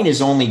 Bitcoin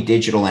is only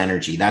digital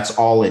energy. That's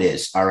all it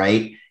is. All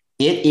right.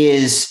 It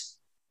is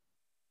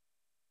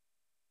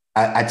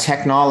a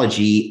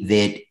technology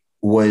that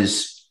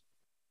was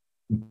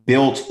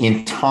built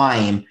in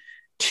time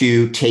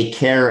to take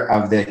care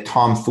of the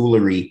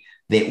tomfoolery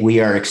that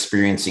we are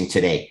experiencing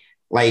today.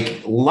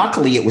 Like,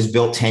 luckily it was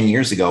built 10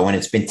 years ago, and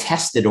it's been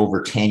tested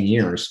over 10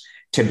 years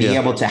to be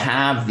able to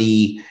have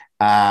the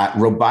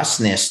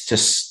robustness to,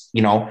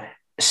 you know,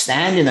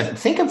 stand in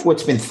think of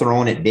what's been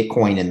thrown at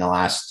Bitcoin in the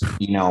last,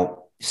 you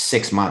know,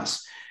 6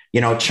 months, you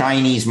know,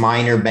 Chinese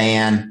miner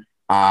ban,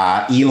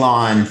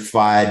 Elon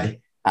FUD,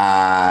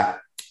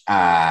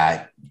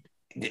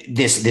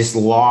 this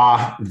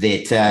law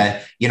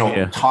that, you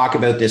know, talk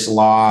about this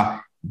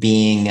law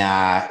being,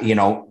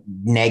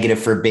 negative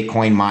for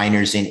Bitcoin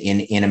miners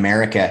in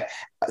America.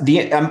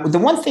 The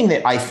one thing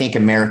that I think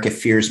America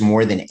fears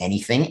more than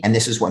anything, and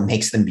this is what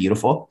makes them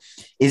beautiful,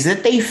 is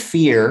that they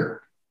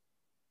fear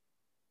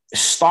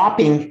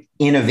stopping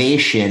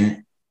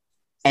innovation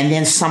and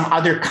then some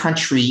other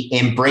country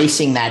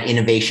embracing that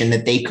innovation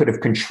that they could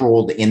have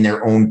controlled in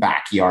their own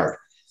backyard.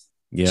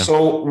 Yeah.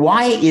 So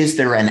why is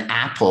there an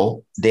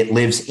Apple that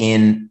lives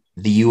in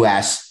the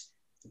US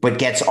but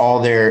gets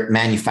all their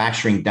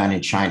manufacturing done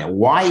in China?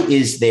 Why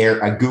is there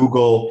a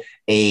Google,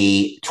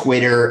 a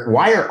Twitter?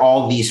 Why are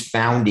all these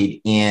founded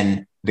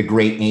in the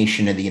great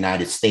nation of the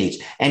United States?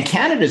 And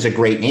Canada is a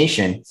great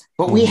nation,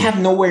 but we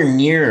have nowhere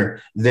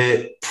near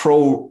the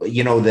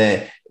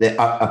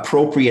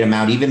appropriate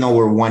amount, even though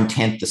we're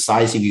 1/10 the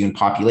size of you in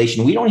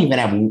population. We don't even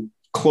have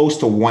close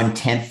to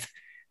 1/10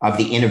 of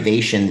the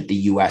innovation that the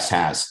US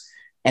has.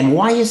 And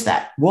why is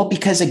that? Well,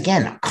 because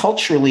again,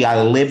 culturally,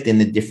 I lived in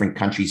the different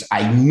countries.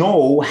 I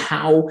know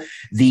how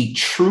the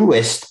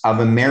truest of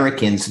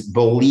Americans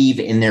believe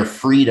in their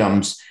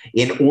freedoms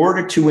in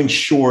order to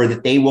ensure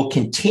that they will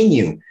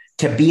continue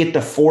to be at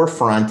the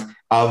forefront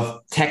of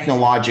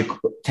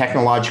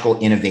technological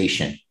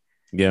innovation.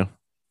 Yeah.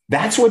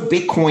 That's what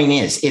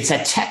Bitcoin is. It's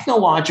a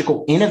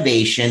technological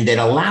innovation that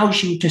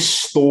allows you to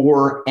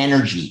store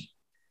energy.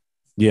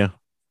 Yeah.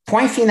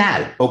 Point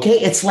final. Okay.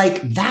 It's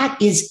like,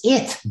 that is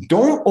it.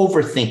 Don't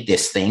overthink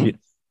this thing.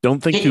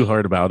 Don't think too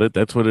hard about it.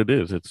 That's what it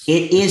is. It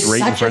is right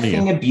such a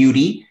thing of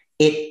beauty.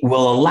 It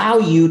will allow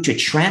you to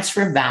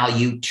transfer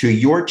value to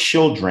your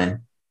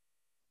children,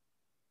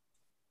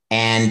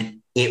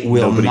 and it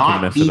will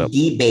not be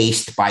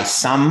debased by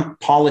some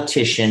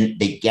politician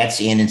that gets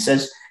in and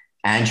says,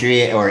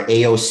 Andrea or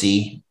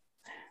AOC,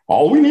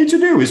 all we need to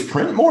do is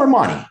print more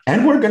money,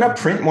 and we're going to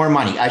print more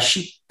money.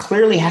 She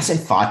clearly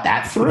hasn't thought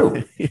that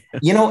through.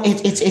 Yeah.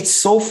 It's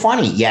so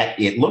funny, yet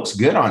it looks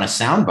good on a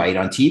soundbite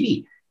on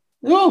TV.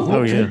 We'll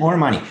print more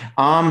money.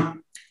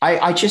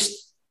 I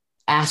just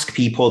ask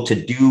people to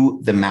do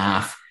the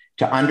math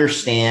to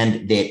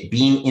understand that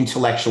being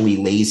intellectually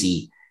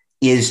lazy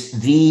is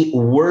the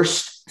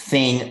worst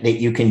thing that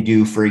you can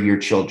do for your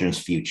children's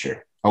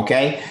future.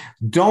 Okay.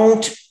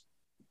 Don't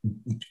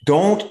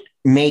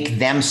make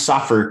them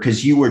suffer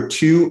because you were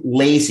too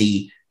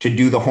lazy to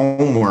do the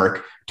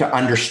homework to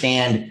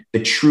understand the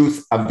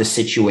truth of the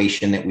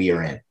situation that we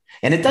are in.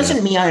 And it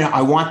doesn't mean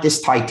I want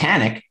this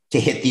Titanic to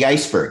hit the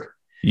iceberg.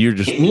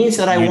 It means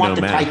that I want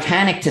the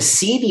Titanic to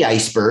see the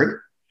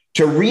iceberg,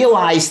 to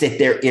realize that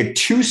there are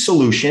two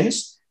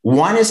solutions.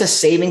 One is a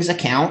savings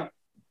account,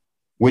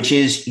 which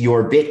is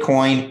your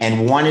Bitcoin,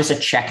 and one is a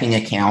checking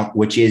account,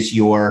 which is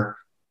your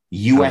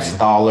US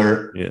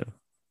dollar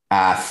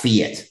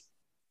fiat.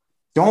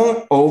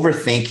 Don't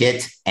overthink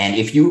it. And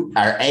if you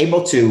are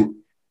able to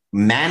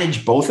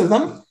manage both of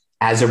them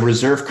as a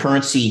reserve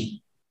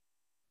currency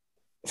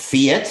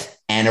fiat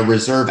and a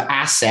reserve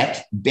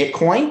asset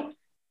Bitcoin,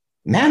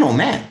 man, oh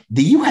man,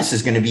 the US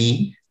is going to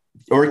be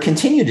or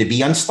continue to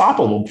be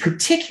unstoppable,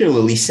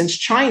 particularly since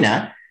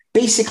China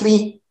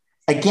basically,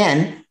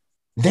 again,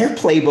 their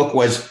playbook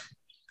was,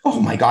 oh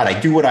my God, I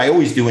do what I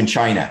always do in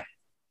China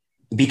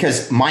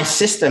because my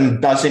system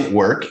doesn't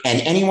work.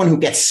 And anyone who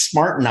gets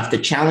smart enough to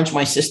challenge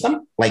my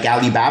system, like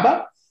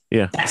Alibaba,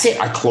 that's it.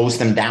 I close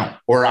them down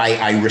or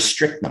I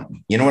restrict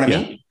them. You know what I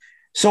mean?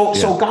 So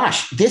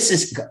gosh,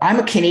 I'm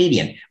a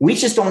Canadian. We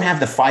just don't have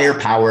the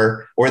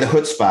firepower or the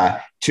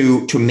chutzpah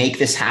to make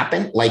this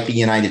happen like the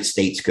United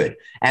States could.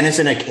 And as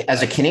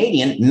a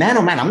Canadian, man,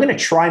 oh man, I'm going to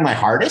try my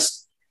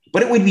hardest,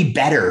 but it would be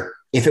better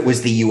if it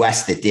was the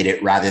US that did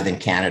it rather than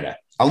Canada.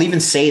 I'll even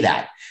say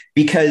that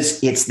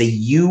because it's the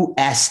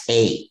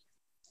USA,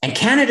 and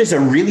Canada's a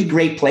really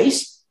great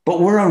place, but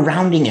we're a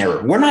rounding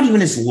error. We're not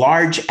even as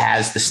large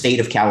as the state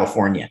of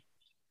California.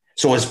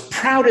 So as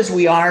proud as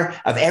we are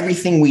of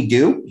everything we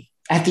do,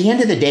 at the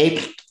end of the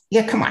day,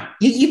 come on,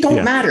 you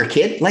don't matter,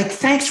 kid. Like,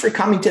 thanks for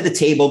coming to the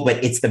table,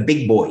 but it's the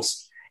big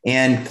boys.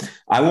 And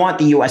I want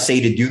the USA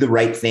to do the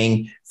right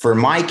thing for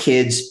my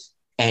kids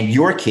and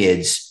your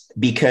kids,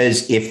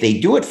 because if they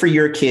do it for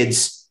your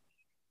kids,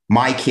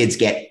 my kids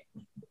get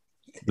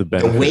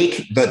the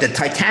wake. The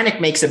Titanic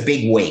makes a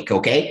big wake,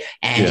 okay?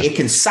 And it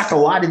can suck a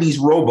lot of these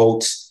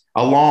rowboats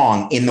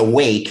along in the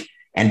wake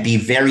and be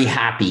very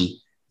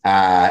happy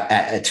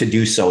to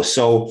do so.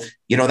 So,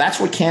 that's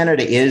what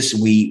Canada is.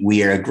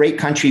 We are a great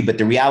country, but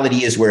the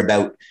reality is we're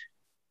about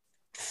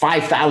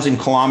 5,000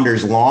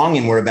 kilometers long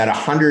and we're about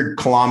 100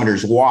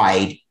 kilometers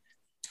wide.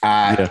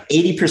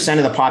 80%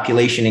 of the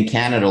population in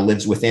Canada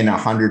lives within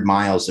 100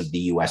 miles of the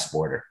US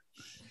border.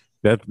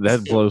 That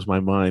blows my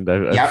mind.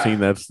 I've seen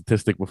that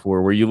statistic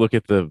before where you look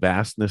at the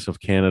vastness of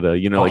Canada,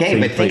 but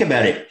think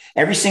about it.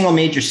 Every single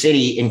major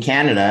city in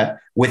Canada,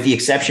 with the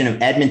exception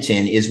of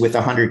Edmonton, is with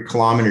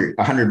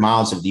 100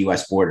 miles of the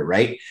US border,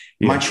 right?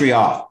 Yeah.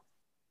 Montreal,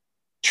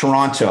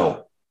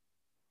 Toronto,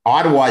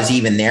 Ottawa's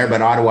even there,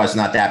 but Ottawa's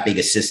not that big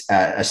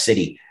a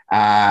city.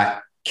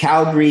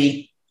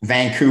 Calgary,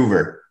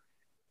 Vancouver,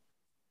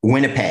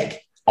 Winnipeg,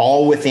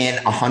 all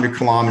within 100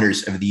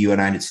 kilometers of the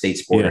United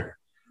States border.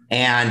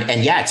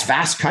 And yeah, it's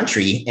vast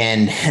country,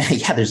 and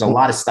yeah, there's a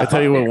lot of stuff. I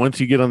tell you there. what, once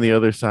you get on the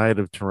other side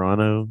of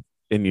Toronto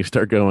and you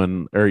start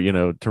going, or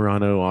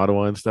Toronto,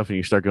 Ottawa, and stuff, and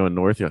you start going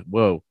north, you're like,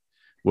 whoa,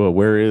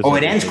 where is? Oh,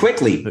 it ends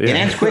quickly. Yeah. It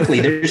ends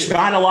quickly. There's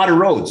not a lot of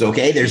roads.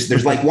 Okay,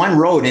 there's like one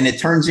road, and it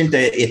turns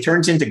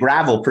into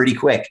gravel pretty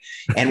quick.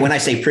 And when I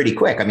say pretty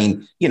quick, I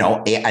mean an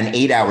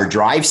 8-hour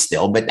drive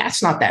still, but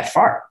that's not that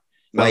far.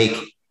 No. Like.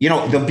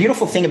 The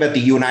beautiful thing about the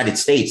United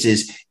States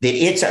is that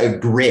it's a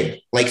grid.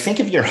 Like, think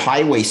of your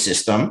highway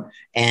system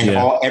and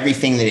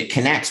everything that it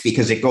connects,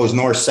 because it goes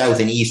north,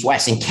 south, and east,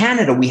 west. In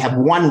Canada, we have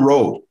one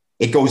road.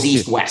 It goes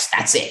east, west.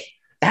 That's it.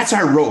 That's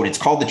our road. It's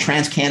called the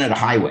Trans-Canada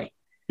Highway.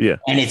 Yeah.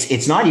 And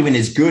it's not even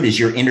as good as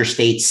your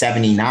Interstate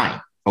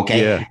 79.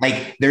 Okay. Yeah.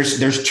 Like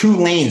there's 2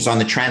 lanes on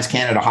the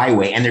Trans-Canada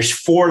Highway, and there's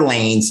 4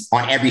 lanes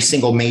on every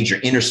single major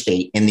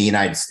interstate in the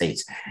United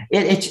States.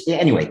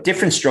 Anyway,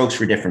 different strokes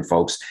for different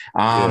folks.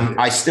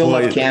 I still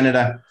love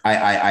Canada.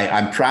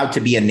 I'm proud to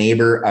be a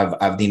neighbor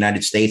of the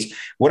United States.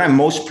 What I'm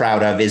most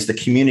proud of is the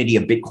community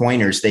of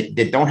Bitcoiners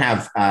that don't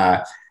have,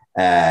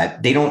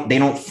 they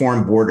don't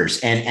form borders.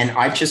 And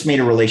I've just made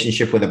a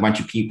relationship with a bunch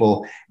of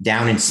people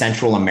down in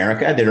Central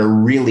America that are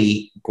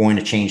really going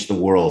to change the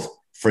world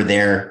for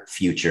their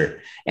future.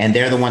 And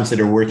they're the ones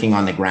that are working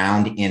on the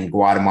ground in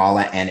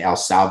Guatemala and El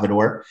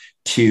Salvador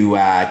to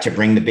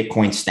bring the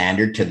Bitcoin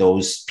standard to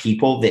those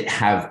people that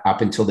have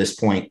up until this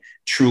point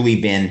truly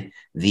been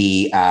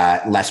the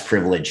less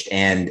privileged,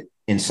 and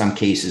in some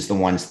cases, the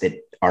ones that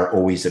are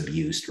always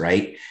abused,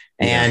 right?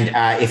 Yeah.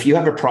 And if you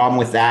have a problem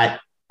with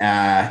that,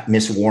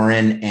 Miss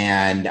Warren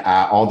and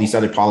all these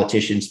other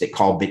politicians that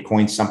call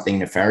Bitcoin something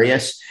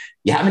nefarious,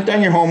 you haven't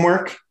done your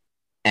homework,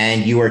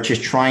 and you are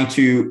just trying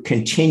to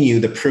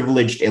continue the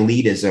privileged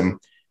elitism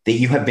that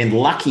you have been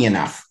lucky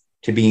enough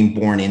to being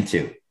born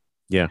into.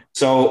 Yeah.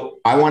 So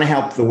I want to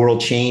help the world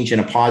change in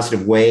a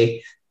positive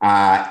way.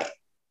 And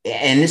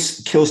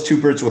this kills 2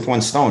 birds with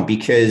 1 stone,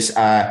 because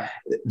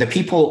the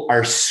people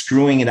are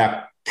screwing it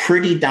up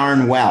pretty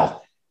darn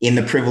well in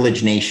the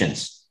privileged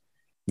nations.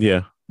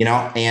 Yeah.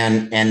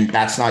 And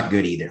that's not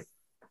good either.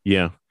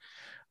 Yeah.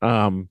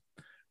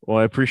 Well,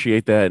 I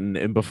appreciate that.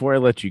 And before I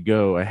let you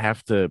go, I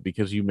have to,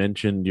 because you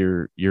mentioned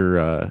your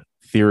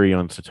theory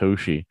on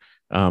Satoshi.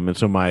 And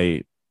so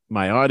my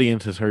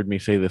audience has heard me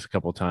say this a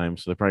couple of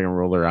times, so they're probably gonna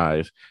roll their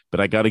eyes, but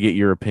I got to get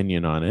your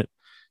opinion on it.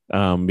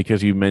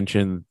 Because you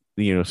mentioned,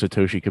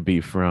 Satoshi could be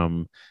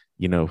from,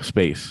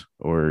 space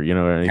or,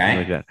 anything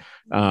like that.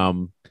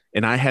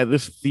 And I had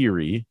this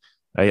theory.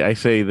 I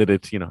say that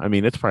it's,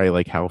 it's probably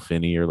like Hal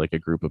Finney or like a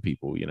group of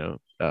people, in the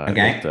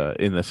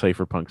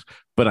cypherpunks.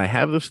 But I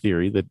have this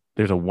theory that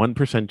there's a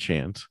 1%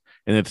 chance,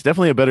 and it's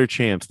definitely a better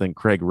chance than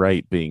Craig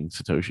Wright being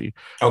Satoshi.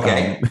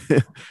 Okay.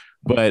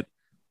 But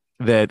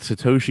that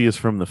Satoshi is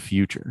from the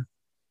future,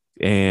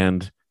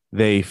 and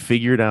they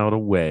figured out a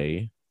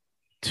way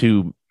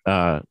to,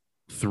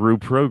 through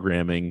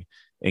programming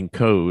and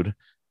code,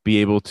 be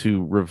able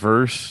to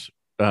reverse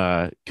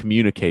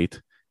communicate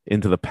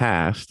into the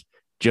past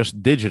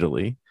just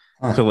digitally.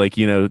 So like,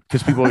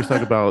 because people always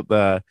talk about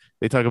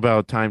they talk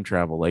about time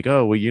travel, like,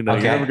 oh, well, you're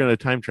never going to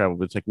time travel.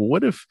 But it's like, well,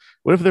 what if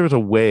there was a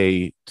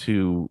way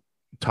to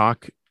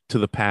talk to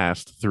the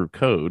past through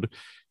code?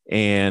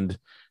 And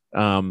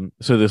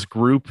so this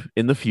group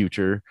in the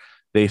future,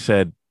 they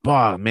said,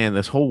 "Bah, man,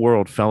 this whole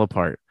world fell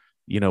apart.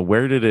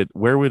 Where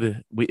would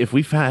it, if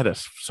we've had a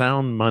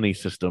sound money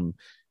system,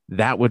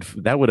 that would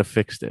have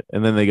fixed it."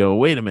 And then they go,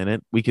 wait a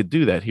minute, we could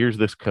do that. Here's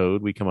this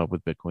code. We come up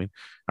with Bitcoin.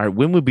 All right,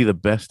 when would be the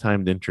best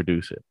time to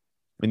introduce it?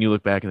 And you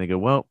look back and they go,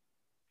 well,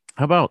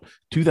 how about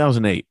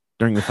 2008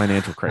 during the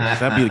financial crisis?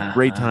 That'd be a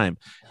great time.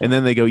 And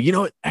then they go,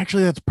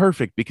 actually, that's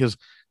perfect, because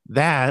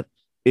that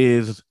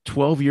is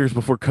 12 years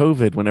before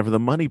COVID, whenever the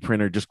money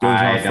printer just goes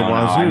off the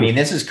wazoo. I mean,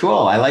 this is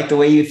cool. I like the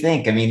way you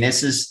think. I mean,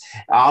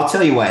 I'll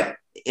tell you what,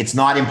 it's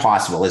not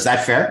impossible. Is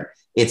that fair?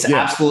 It's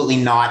absolutely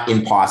not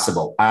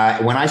impossible.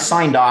 When I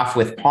signed off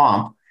with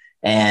Pomp,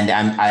 and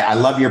I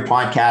love your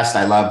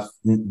podcast.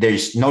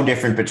 There's no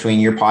difference between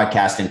your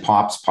podcast and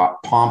Pomp's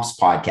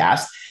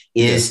podcast.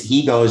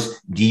 He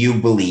goes, do you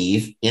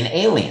believe in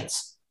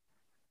aliens?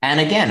 And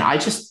again, I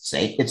just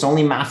say it's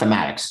only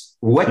mathematics.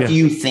 What do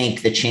you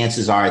think the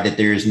chances are that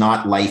there's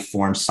not life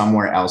form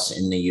somewhere else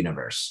in the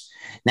universe?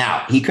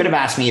 Now, he could have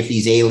asked me if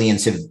these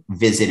aliens have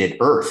visited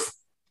Earth.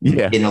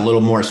 In a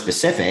little more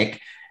specific,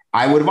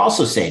 I would have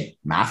also said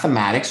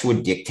mathematics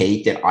would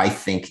dictate that I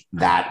think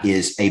that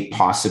is a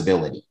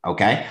possibility.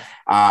 Okay.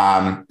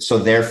 So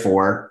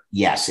therefore,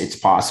 yes, it's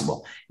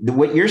possible.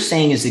 What you're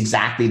saying is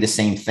exactly the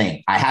same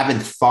thing. I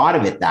haven't thought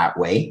of it that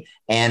way.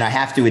 And I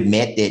have to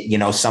admit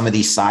that, some of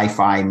these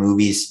sci-fi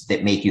movies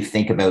that make you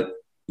think about,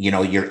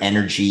 your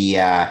energy,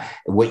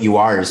 what you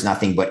are is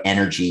nothing but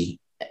energy.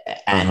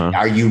 And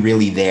are you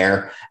really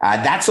there?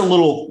 That's a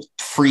little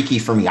freaky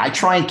for me. I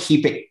try and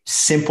keep it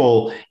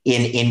simple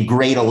in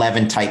grade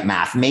 11 type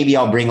math. Maybe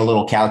I'll bring a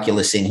little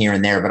calculus in here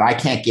and there, but I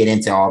can't get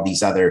into all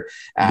these other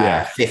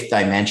fifth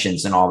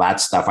dimensions and all that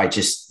stuff. I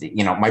just,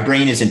 my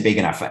brain isn't big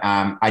enough.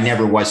 I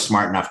never was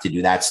smart enough to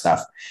do that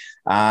stuff.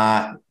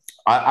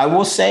 I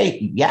will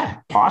say,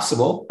 yeah,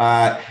 possible.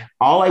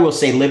 All I will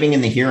say, living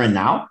in the here and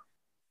now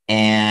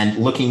and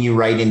looking you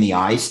right in the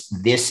eyes,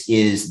 this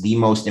is the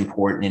most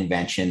important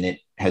invention that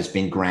has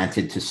been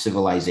granted to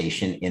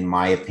civilization, in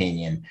my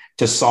opinion,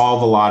 to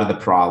solve a lot of the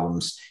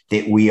problems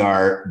that we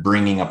are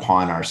bringing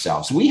upon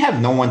ourselves. We have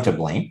no one to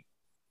blame.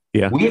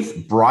 Yeah.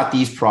 We've brought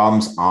these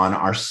problems on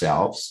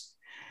ourselves,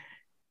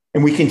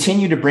 and we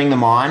continue to bring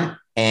them on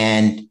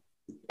and,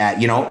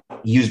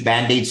 use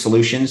Band-Aid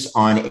solutions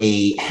on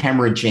a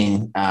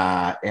hemorrhaging,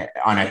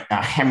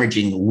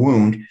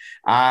 wound.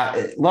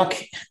 Look,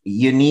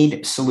 you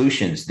need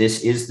solutions.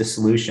 This is the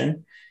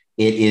solution.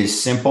 It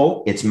is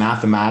simple. It's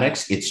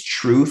mathematics. It's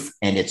truth,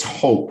 and it's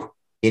hope.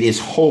 It is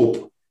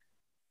hope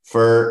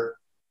for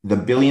the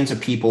billions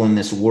of people in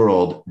this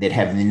world that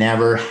have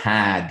never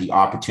had the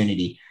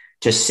opportunity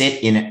to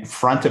sit in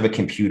front of a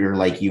computer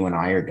like you and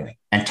I are doing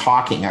and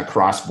talking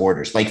across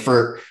borders. Like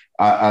for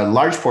a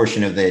large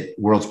portion of the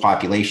world's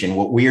population,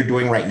 what we are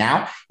doing right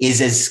now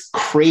is as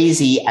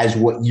crazy as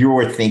what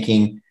you're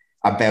thinking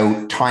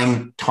about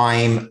time,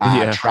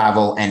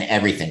 travel and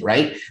everything,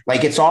 right?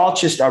 Like it's all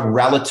just a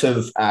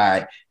relative,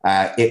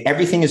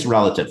 everything is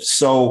relative.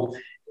 So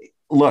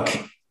look,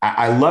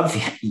 I love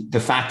the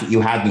fact that you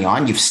had me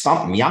on. You've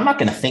stumped me. I'm not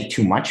going to think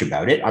too much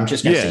about it. I'm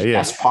just going to say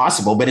yes,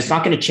 possible, but it's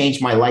not going to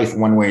change my life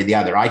one way or the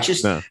other. I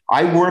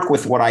work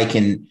with what I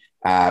can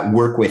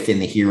work with in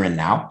the here and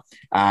now.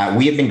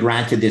 We have been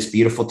granted this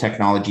beautiful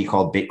technology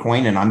called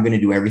Bitcoin, and I'm going to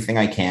do everything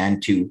I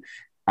can to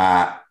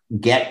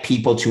get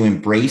people to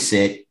embrace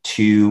it,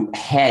 to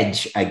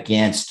hedge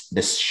against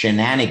the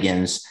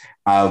shenanigans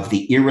of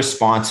the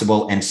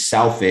irresponsible and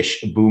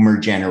selfish boomer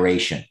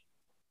generation.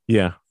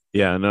 Yeah.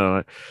 Yeah,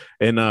 no.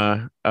 And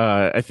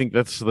I think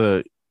that's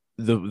the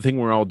thing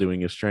we're all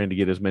doing is trying to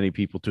get as many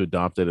people to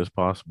adopt it as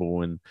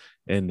possible and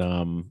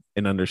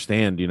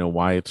understand,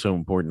 why it's so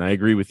important. I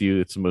agree with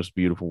you. It's the most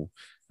beautiful,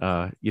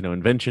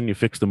 invention. You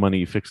fix the money,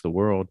 you fix the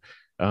world.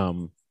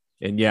 I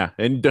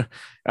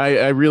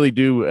really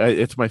do.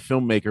 It's my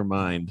filmmaker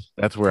mind.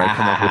 That's where I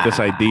come up with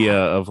this idea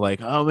of like,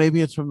 oh,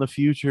 maybe it's from the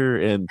future.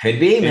 And could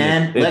be,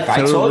 man. Look,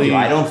 I told you,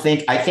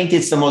 I think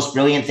it's the most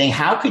brilliant thing.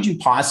 How could you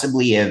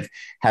possibly have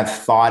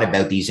thought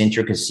about these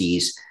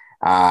intricacies,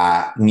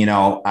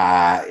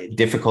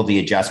 difficulty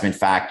adjustment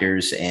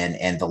factors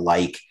and the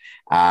like,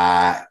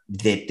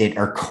 that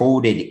are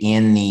coded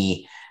in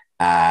the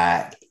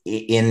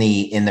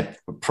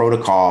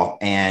protocol,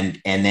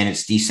 and then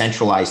it's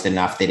decentralized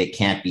enough that it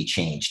can't be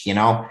changed, it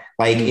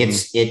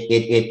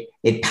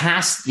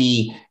passed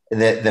the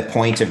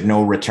point of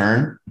no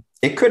return.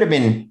 It could have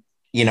been,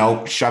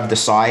 shoved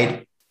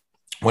aside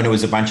when it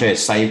was a bunch of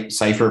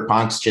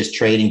cypherpunks just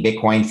trading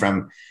Bitcoin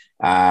from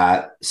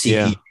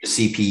CPU to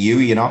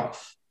CPU,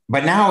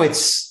 but now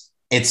it's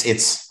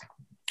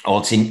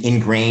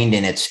ingrained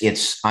and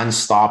it's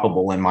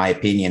unstoppable, in my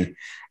opinion.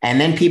 And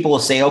then people will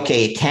say,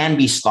 okay, it can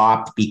be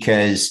stopped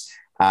because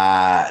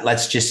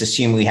let's just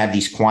assume we have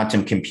these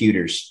quantum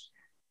computers.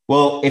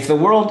 Well, if the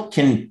world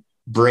can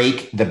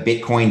break the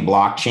Bitcoin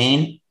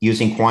blockchain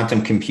using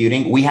quantum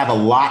computing, we have a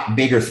lot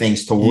bigger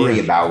things to worry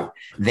about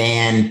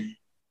than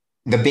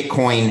the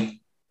Bitcoin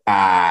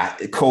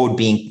code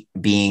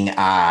being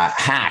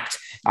hacked.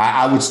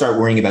 I would start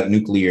worrying about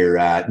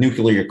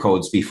nuclear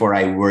codes before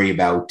I worry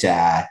about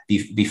the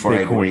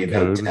Bitcoin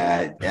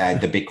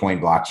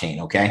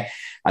blockchain. Okay.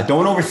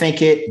 Don't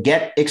overthink it.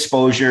 Get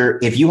exposure.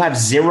 If you have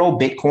zero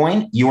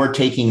Bitcoin, you are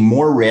taking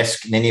more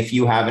risk than if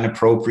you have an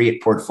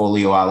appropriate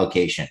portfolio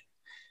allocation.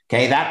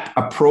 Okay. That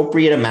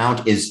appropriate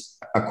amount is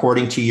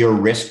according to your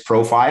risk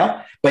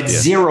profile, but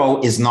zero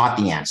is not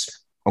the answer.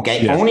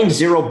 Okay. Yeah. Owning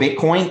zero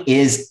Bitcoin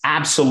is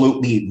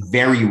absolutely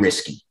very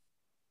risky.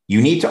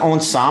 You need to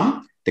own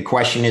some. The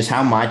question is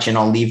how much, and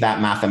I'll leave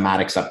that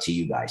mathematics up to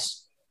you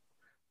guys.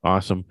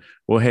 Awesome.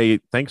 Well, hey,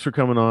 thanks for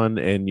coming on.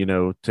 And,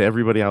 to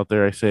everybody out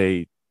there, I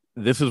say,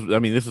 this is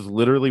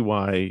literally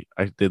why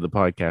I did the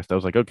podcast. I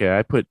was like, okay,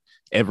 I put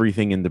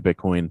everything into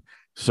Bitcoin.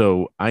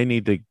 So I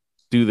need to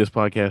do this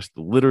podcast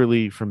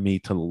literally for me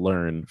to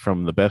learn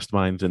from the best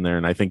minds in there.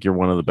 And I think you're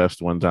one of the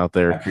best ones out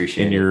there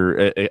in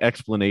your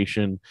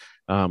explanation.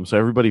 So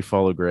everybody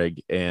follow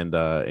Greg and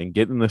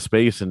get in the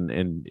space.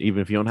 And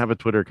even if you don't have a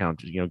Twitter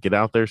account, get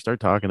out there,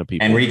 start talking to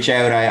people and reach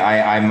out.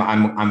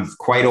 I'm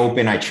quite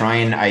open. I try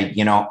and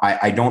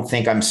I don't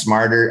think I'm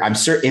smarter. I'm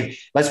certain.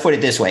 Let's put it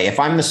this way. If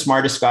I'm the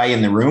smartest guy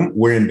in the room,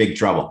 we're in big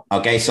trouble.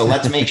 Okay. So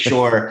let's make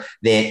sure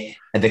that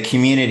the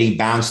community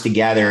bounds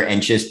together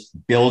and just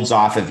builds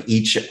off of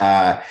each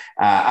of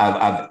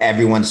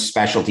everyone's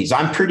specialties.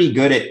 I'm pretty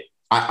good at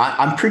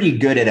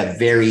a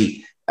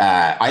very,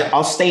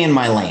 I'll stay in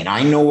my lane.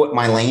 I know what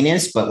my lane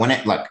is, but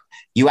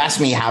you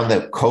ask me how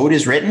the code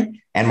is written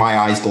and my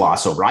eyes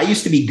gloss over. I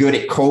used to be good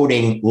at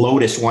coding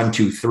Lotus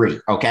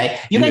 123. Okay.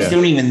 You guys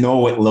don't even know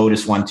what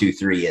Lotus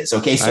 123 is.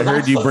 Okay. So I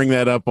heard you bring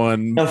that up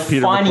on the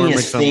Peter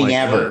funniest thing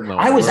ever.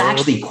 I was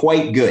actually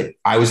quite good.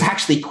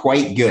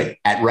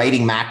 At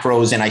writing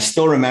macros. And I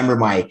still remember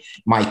my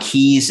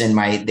keys and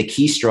the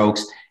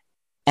keystrokes.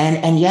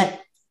 And yet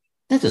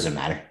That doesn't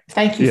matter.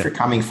 Thank you for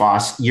coming,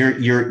 Foss.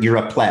 You're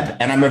a pleb,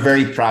 and I'm a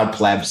very proud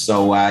pleb.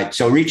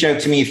 So reach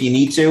out to me if you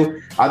need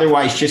to.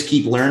 Otherwise, just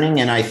keep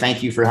learning. And I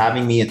thank you for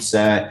having me. It's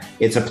a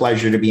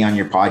pleasure to be on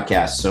your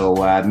podcast.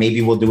 So maybe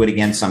we'll do it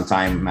again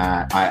sometime.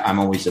 I'm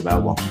always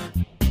available.